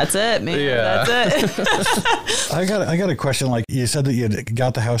like that's it, man. Yeah. That's it. I got a question. Like you said that you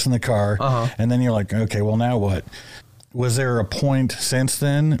got the house and the car, and then you're like, okay, well now what? was there a point since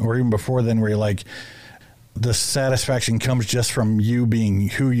then or even before then where you're like, the satisfaction comes just from you being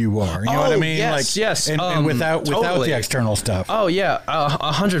who you are? You know what I mean? Yes. And without Totally. the external stuff. Oh yeah,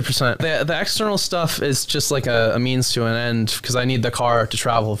 100%. The external stuff is just like a means to an end because I need the car to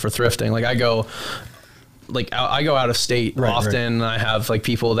travel for thrifting. Like I go out of state often. And I have like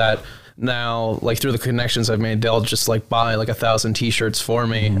people that now, like through the connections I've made, they'll just like buy like 1,000 t-shirts for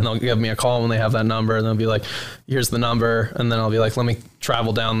me and they'll give me a call when they have that number and they'll be like, here's the number. And then I'll be like, let me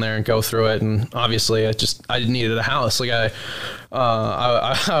travel down there and go through it. And obviously I needed a house. Like I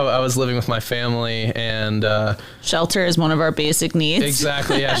was living with my family and, Shelter is one of our basic needs.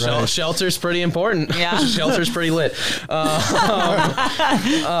 exactly. Yeah. Shelter's pretty important. Yeah. Shelter's pretty lit. But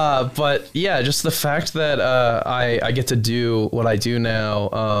yeah, just the fact that, I get to do what I do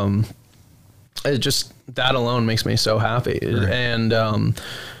now, it just, that alone makes me so happy. Right. And,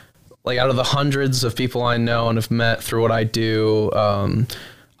 like out of the hundreds of people I know and have met through what I do,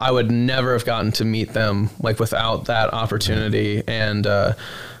 I would never have gotten to meet them like without that opportunity. And,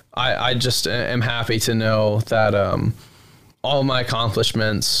 I just am happy to know that, all my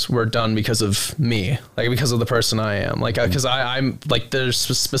accomplishments were done because of me, like because of the person I am. Like, cause I'm like, there's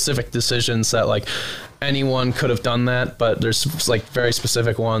specific decisions that like anyone could have done that, but there's like very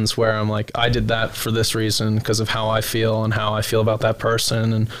specific ones where I'm like, I did that for this reason because of how I feel and how I feel about that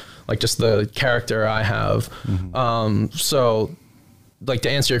person and like just the character I have. So like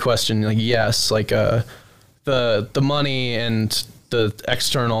to answer your question, like, yes, like, the money and the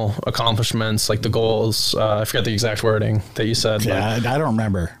external accomplishments, like the goals, I forgot the exact wording that you said. Yeah, I don't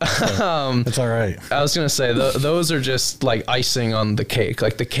remember. So it's all right. I was going to say those are just like icing on the cake.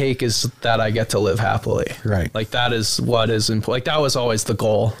 Like the cake is that I get to live happily. Right. Like that is what is important. Like that was always the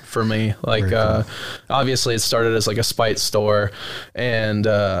goal for me. Like, cool. Obviously it started as like a spite store and,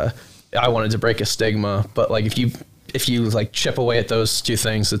 I wanted to break a stigma, but like if you like chip away at those two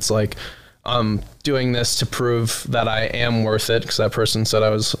things, it's like, I'm doing this to prove that I am worth it because that person said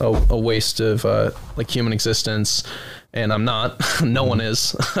I was a waste of like human existence, and I'm not. No one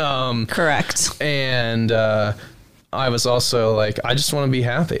is. Correct. And I was also like, I just want to be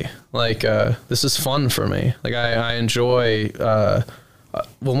happy. Like this is fun for me. Like I enjoy.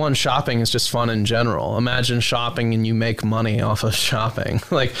 Well, one, shopping is just fun in general. Imagine shopping and you make money off of shopping.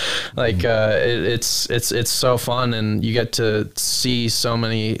 It's so fun, and you get to see so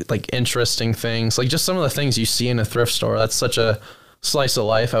many like interesting things. Like just some of the things you see in a thrift store. That's such a slice of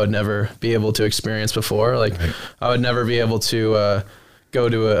life I would never be able to experience before. Like I would never be able to go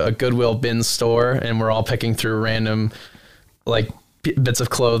to a Goodwill bin store and we're all picking through random like bits of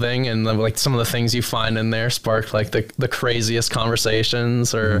clothing, and like some of the things you find in there spark like the craziest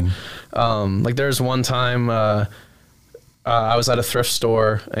conversations. Or like there's one time I was at a thrift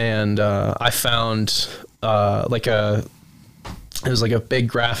store and I found it was like a big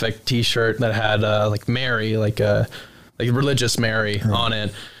graphic t-shirt that had like Mary, like religious Mary on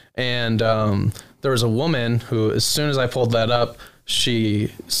it. And there was a woman who, as soon as I pulled that up,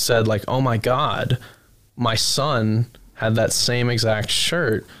 she said like, oh my God, my son had that same exact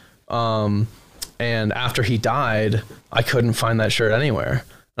shirt. And after he died, I couldn't find that shirt anywhere.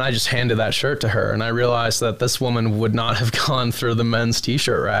 And I just handed that shirt to her. And I realized that this woman would not have gone through the men's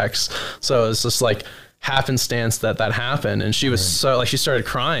t-shirt racks. So it's just like happenstance that happened. And she was so like, she started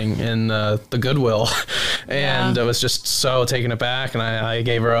crying in the Goodwill and I was just so taken aback. And I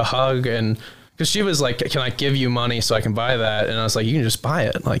gave her a hug, and because she was like, can I give you money so I can buy that? And I was like, you can just buy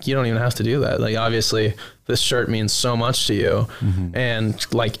it. Like, you don't even have to do that. Like, obviously this shirt means so much to you.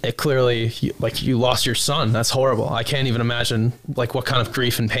 And like, it clearly, like you lost your son. That's horrible. I can't even imagine like what kind of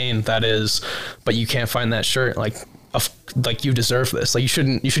grief and pain that is, but you can't find that shirt. Like you deserve this. Like you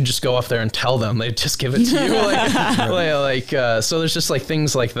should just go up there and tell them. They just give it to you. So there's just like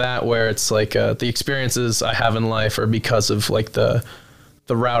things like that where it's like the experiences I have in life are because of like the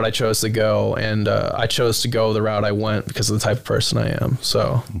route I chose to go, and I chose to go the route I went because of the type of person I am.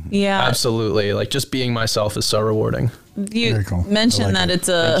 So yeah, absolutely. Like just being myself is so rewarding. You mentioned that it's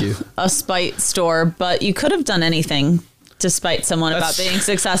a spite store, but you could have done anything to spite someone about being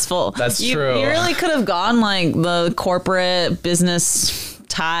successful. That's true. You really could have gone like the corporate business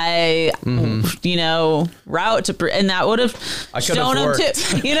tie, you know, route to, and that would have shown them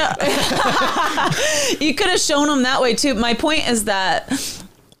too. You know, you could have shown them that way too. My point is that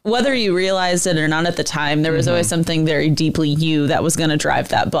whether you realized it or not at the time, there was always something very deeply you that was going to drive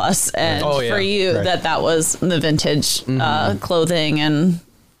that bus, and for you, that was the vintage clothing and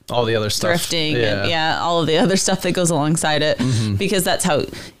all the other stuff, thrifting, and all of the other stuff that goes alongside it, because that's how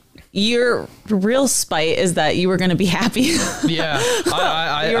your real spite is that you were going to be happy. Yeah,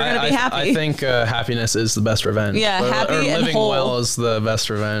 You were gonna be happy. I think happiness is the best revenge. Yeah, happy or and living whole. well is the best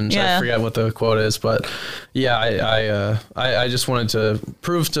revenge. Yeah. I forget what the quote is, but yeah, I just wanted to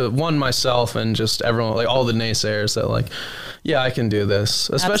prove to myself and just everyone, like all the naysayers, that like, yeah, I can do this.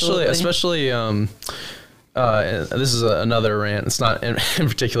 Especially this is another rant. It's not in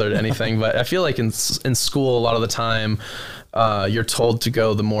particular to anything, but I feel like in school a lot of the time you're told to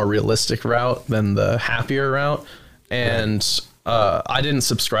go the more realistic route than the happier route, and I didn't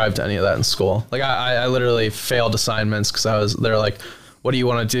subscribe to any of that in school. Like I literally failed assignments because they're like, what do you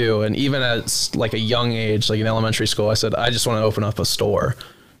want to do? And even at like a young age, like in elementary school, I said, I just want to open up a store,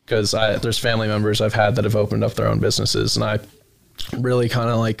 because there's family members I've had that have opened up their own businesses, and I really kind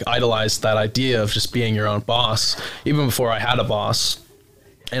of like idolized that idea of just being your own boss, even before I had a boss.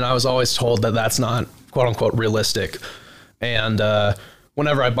 And I was always told that that's not quote unquote realistic. And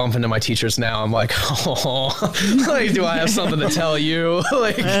whenever I bump into my teachers now, I'm like, oh, like, do I have something to tell you?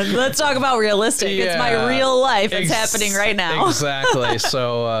 Like, Let's talk about realistic. It's my real life. It's happening right now. Exactly.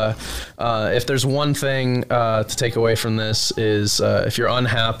 So if there's one thing to take away from this is if you're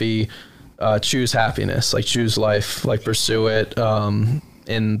unhappy, choose happiness, like choose life, like pursue it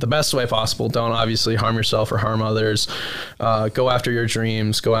in the best way possible. Don't obviously harm yourself or harm others. Go after your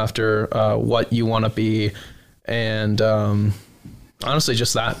dreams, go after what you want to be. And honestly,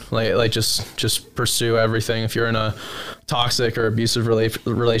 just that, like just pursue everything. If you're in a toxic or abusive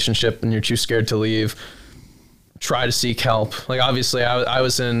relationship and you're too scared to leave, try to seek help. Like obviously I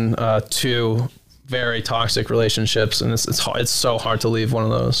was in 2 very toxic relationships, and it's so hard to leave one of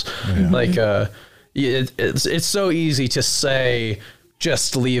those. Yeah. Like it's so easy to say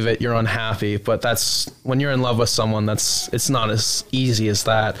just leave it, you're unhappy, but that's when you're in love with someone, it's not as easy as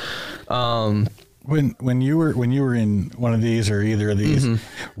that. When you were in one of these or either of these,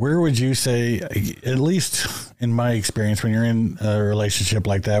 where would you say, at least in my experience, when you're in a relationship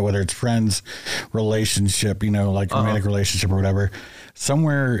like that, whether it's friends, relationship, like romantic relationship or whatever,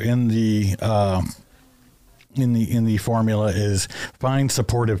 somewhere in the formula is find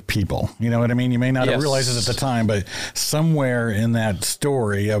supportive people. You know what I mean? You may not have realized it at the time, but somewhere in that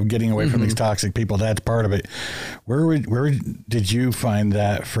story of getting away from these toxic people, that's part of it. Where did you find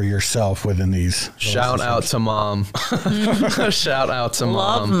that for yourself within these? Shout out to mom. Shout out to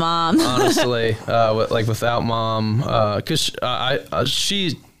Love mom. Honestly, like without mom, because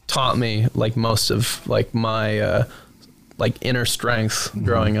she taught me like most of like my like inner strength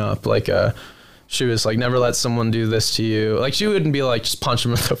growing up. Like she was like, never let someone do this to you. Like she wouldn't be like, just punch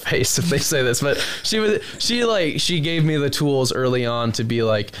them in the face if they say this, but she gave me the tools early on to be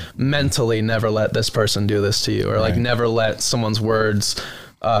like, mentally never let this person do this to you, or like never let someone's words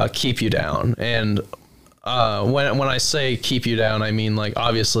keep you down. And when I say keep you down, I mean like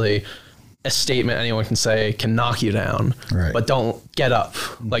obviously a statement anyone can say can knock you down, but don't get up.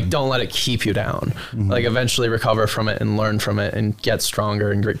 Like don't let it keep you down. Like eventually recover from it and learn from it and get stronger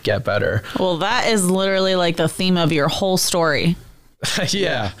and get better. Well, that is literally like the theme of your whole story.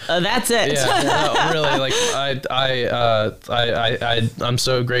 Yeah. That's it. Yeah, no, really. Like I'm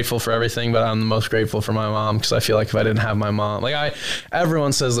so grateful for everything, but I'm the most grateful for my mom, because I feel like if I didn't have my mom, like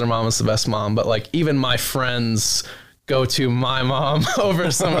everyone says their mom is the best mom, but like even my friends go to my mom over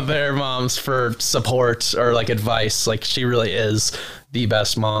some of their moms for support or like advice. Like she really is the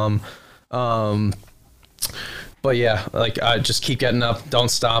best mom. But yeah, like I just keep getting up, don't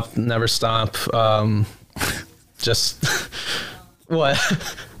stop, never stop. Just what?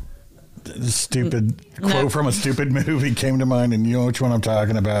 Stupid quote from a stupid movie came to mind, and you know which one I'm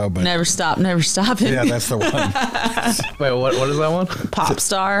talking about. But never stop it. Yeah, that's the one. Wait, what is that one? Pop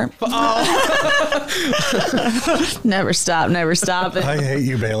star. Never stop it. I hate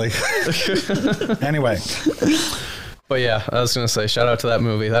you, Bailey. Anyway. But yeah, I was going to say, shout out to that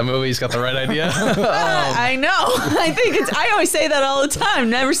movie. That movie's got the right idea. I know. I always say that all the time.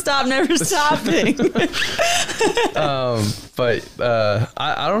 Never stopping. But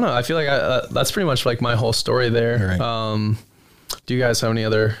I don't know. I feel like that's pretty much like my whole story there. Right. Do you guys have any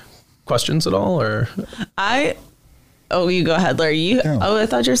other questions at all, or? Oh, you go ahead, Larry. I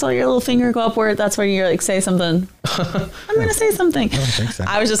thought you saw your little finger go upward. That's where you're like, say something. I'm going to say something. I don't think so.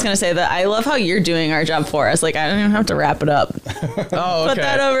 I was just going to say that I love how you're doing our job for us. Like, I don't even have to wrap it up. Oh, okay. Put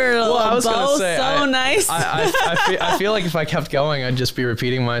that over a little bow. Say, so nice. I feel like if I kept going, I'd just be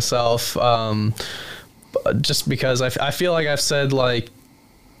repeating myself. Just because I feel like I've said, like,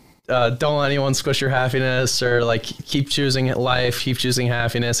 don't let anyone squish your happiness, or like keep choosing life, keep choosing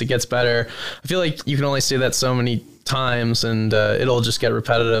happiness. It gets better. I feel like you can only say that so many times, and it'll just get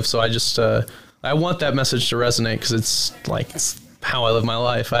repetitive. So I just I want that message to resonate, because it's like how I live my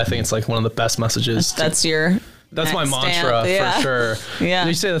life. I think it's like one of the best messages. That's your That's my Max mantra stamp, for sure. Yeah.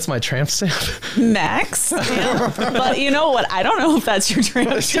 Did you say that's my tramp stamp? Max stamp. But you know what? I don't know if that's your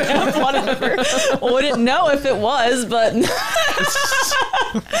tramp stamp. Whatever. Wouldn't know if it was, but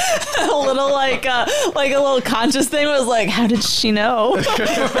a little like a little conscious thing was like, how did she know?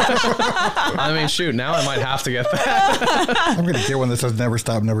 I mean, shoot, now I might have to get that. I'm gonna get one that says "Never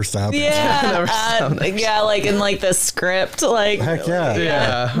stop, never stop." Yeah. Never stop. Yeah, like in like the script, like Heck yeah.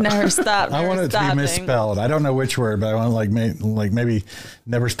 Yeah. never stop. I Never want it to be stopping. misspelled. I don't know which word, but I want like maybe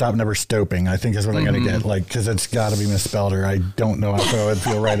 "never stop, never stoping." I think is what I'm gonna get, like, because it's got to be misspelled, or I don't know how I would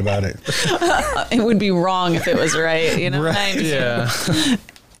feel right about it. It would be wrong if it was right, you know? Right. Yeah.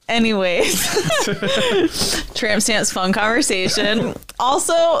 Anyways, tramp stamps, fun conversation.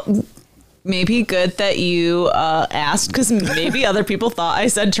 Also, maybe good that you asked, because maybe other people thought I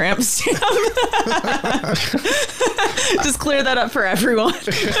said tramp stamp. Just clear that up for everyone.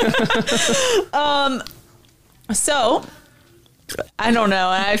 So, I don't know.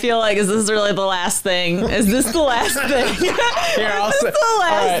 I feel like, is this really the last thing? Is this the last thing? Here, I'll say. the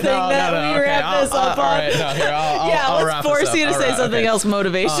last thing that we wrap this up on? All right, no, here, I'll let's wrap force this up. you to All say right, something okay. else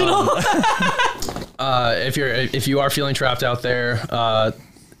motivational. If you are feeling trapped out there,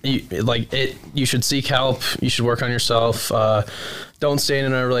 you should seek help. You should work on yourself. Don't stay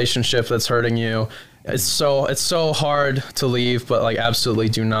in a relationship that's hurting you. It's so hard to leave, but like absolutely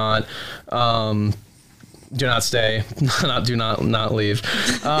do not stay. do not leave.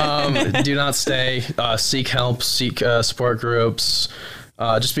 Do not stay. Seek help. Seek support groups.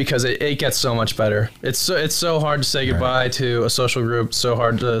 Just because it gets so much better. It's so hard to say goodbye to a social group. So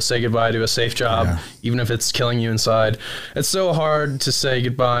hard to say goodbye to a safe job, even if it's killing you inside. It's so hard to say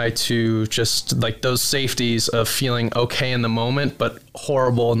goodbye to just like those safeties of feeling okay in the moment, but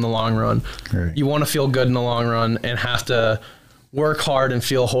horrible in the long run. Right. You want to feel good in the long run and have to work hard and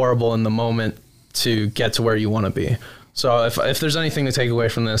feel horrible in the moment to get to where you want to be. So if there's anything to take away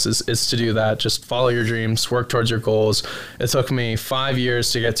from this is to do that. Just follow your dreams, work towards your goals. It took me 5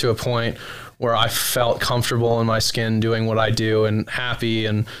 years to get to a point where I felt comfortable in my skin doing what I do and happy.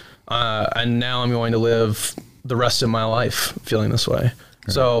 And now I'm going to live the rest of my life feeling this way. Right.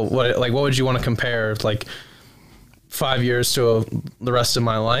 So what would you want to compare, like 5 years to the rest of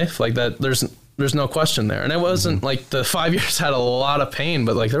my life? Like that, there's no question there. And it wasn't like the 5 years had a lot of pain,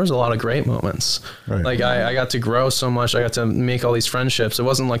 but like there was a lot of great moments. Right. Like I got to grow so much. I got to make all these friendships. It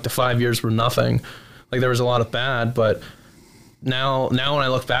wasn't like the 5 years were nothing. Like there was a lot of bad, but now when I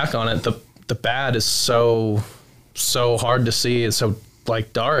look back on it, the bad is so hard to see. It's so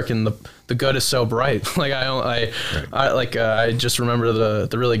like dark, and the good is so bright. Like I just remember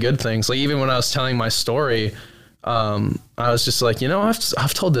the really good things. Like even when I was telling my story, I was just like,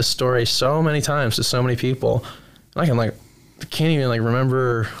 I've told this story so many times to so many people. I can't even like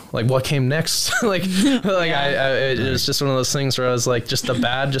remember like what came next. It's just one of those things where I was like, just the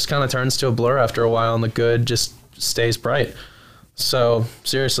bad just kind of turns to a blur after a while, and the good just stays bright. So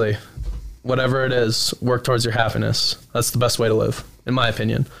seriously, whatever it is, work towards your happiness. That's the best way to live, in my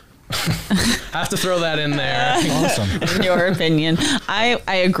opinion. I have to throw that in there. Awesome. In your opinion, I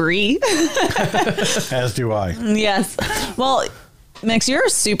agree. As do I. Yes. Well, Mix, you're a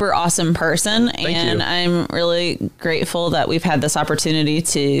super awesome person, and you. I'm really grateful that we've had this opportunity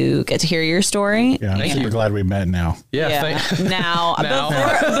to get to hear your story. Yeah, I'm super glad we met now. Yeah. Now, Now.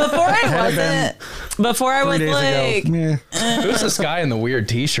 before I was 3 days like, ago. Yeah. Who's this guy in the weird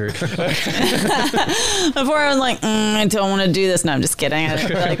T-shirt? before I was like, I don't want to do this. No, I'm just kidding. I don't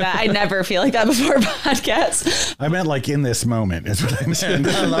feel like that. I never feel like that before podcasts. I meant like in this moment is what I meant.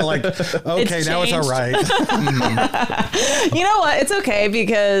 I'm not like, okay, It's now it's all changed. right. You know what? It's okay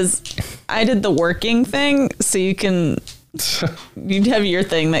because I did the working thing, so you have your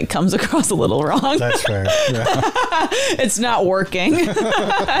thing that comes across a little wrong. That's fair. Yeah. It's not working.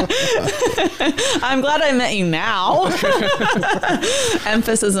 I'm glad I met you now.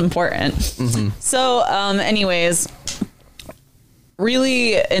 Emphasis is important. Mm-hmm. So, anyways,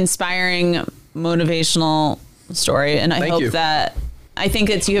 really inspiring, motivational story. And I Thank hope you. that, I think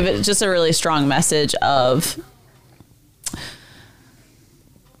you have just a really strong message of,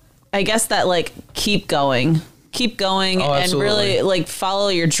 I guess that like, keep going and absolutely. really like follow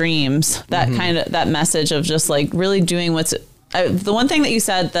your dreams. That kind of, that message of just like really doing the one thing that you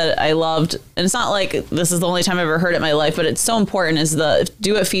said that I loved, and it's not like this is the only time I've ever heard it in my life, but it's so important, is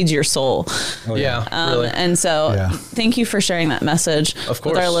do what feeds your soul. Oh, Yeah, really. And so thank you for sharing that message Of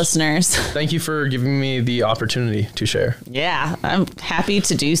course. with our listeners. Thank you for giving me the opportunity to share. Yeah, I'm happy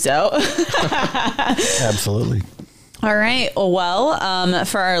to do so. Absolutely. All right. Well,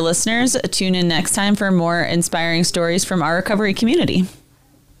 for our listeners, tune in next time for more inspiring stories from our recovery community.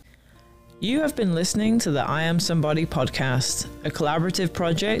 You have been listening to the I Am Somebody podcast, a collaborative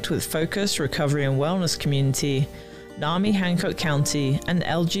project with Focus Recovery and Wellness Community, NAMI Hancock County, and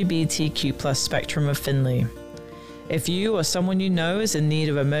LGBTQ+ Spectrum of Findlay. If you or someone you know is in need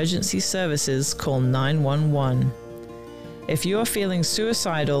of emergency services, call 911. If you are feeling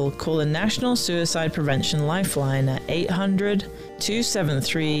suicidal, call the National Suicide Prevention Lifeline at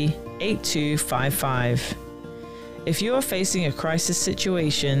 800-273-8255. If you are facing a crisis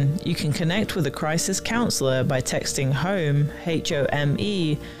situation, you can connect with a crisis counselor by texting HOME,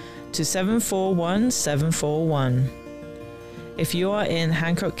 HOME, to 741-741. If you are in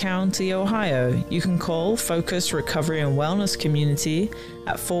Hancock County, Ohio, you can call Focus Recovery and Wellness Community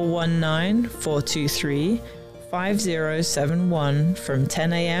at 419-423-5071 from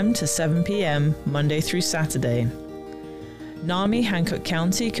 10 a.m. to 7 p.m. Monday through Saturday. NAMI Hancock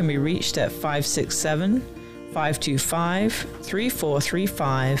County can be reached at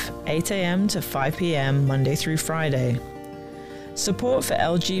 567-525-3435, 8 a.m. to 5 p.m. Monday through Friday. Support for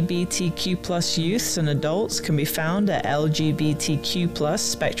LGBTQ+ youths and adults can be found at LGBTQ+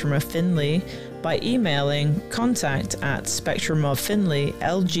 Spectrum of Findlay by emailing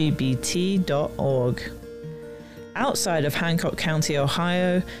contact@spectrumoffinlaylgbt.org. Outside of Hancock County,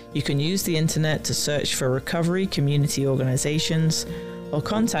 Ohio, you can use the internet to search for recovery community organizations or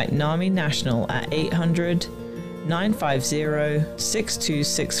contact NAMI National at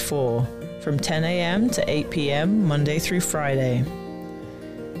 800-950-6264 from 10 a.m. to 8 p.m. Monday through Friday.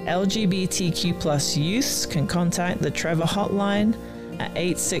 LGBTQ+ youths can contact the Trevor Hotline at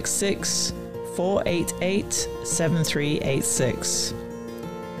 866-488-7386.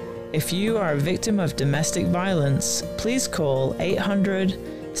 If you are a victim of domestic violence, please call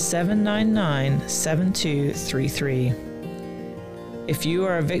 800-799-7233. If you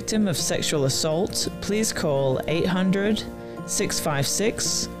are a victim of sexual assault, please call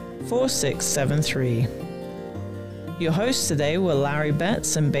 800-656-4673. Your hosts today were Larry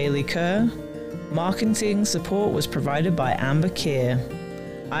Betts and Bailey Kerr. Marketing support was provided by Amber Keir.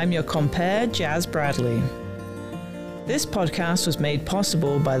 I'm your compere, Jazz Bradley. This podcast was made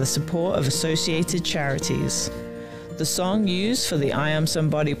possible by the support of associated charities. The song used for the I Am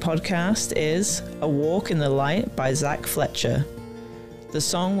Somebody podcast is A Walk in the Light by Zach Fletcher. The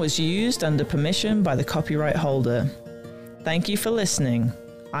song was used under permission by the copyright holder. Thank you for listening.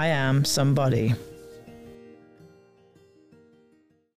 I am somebody.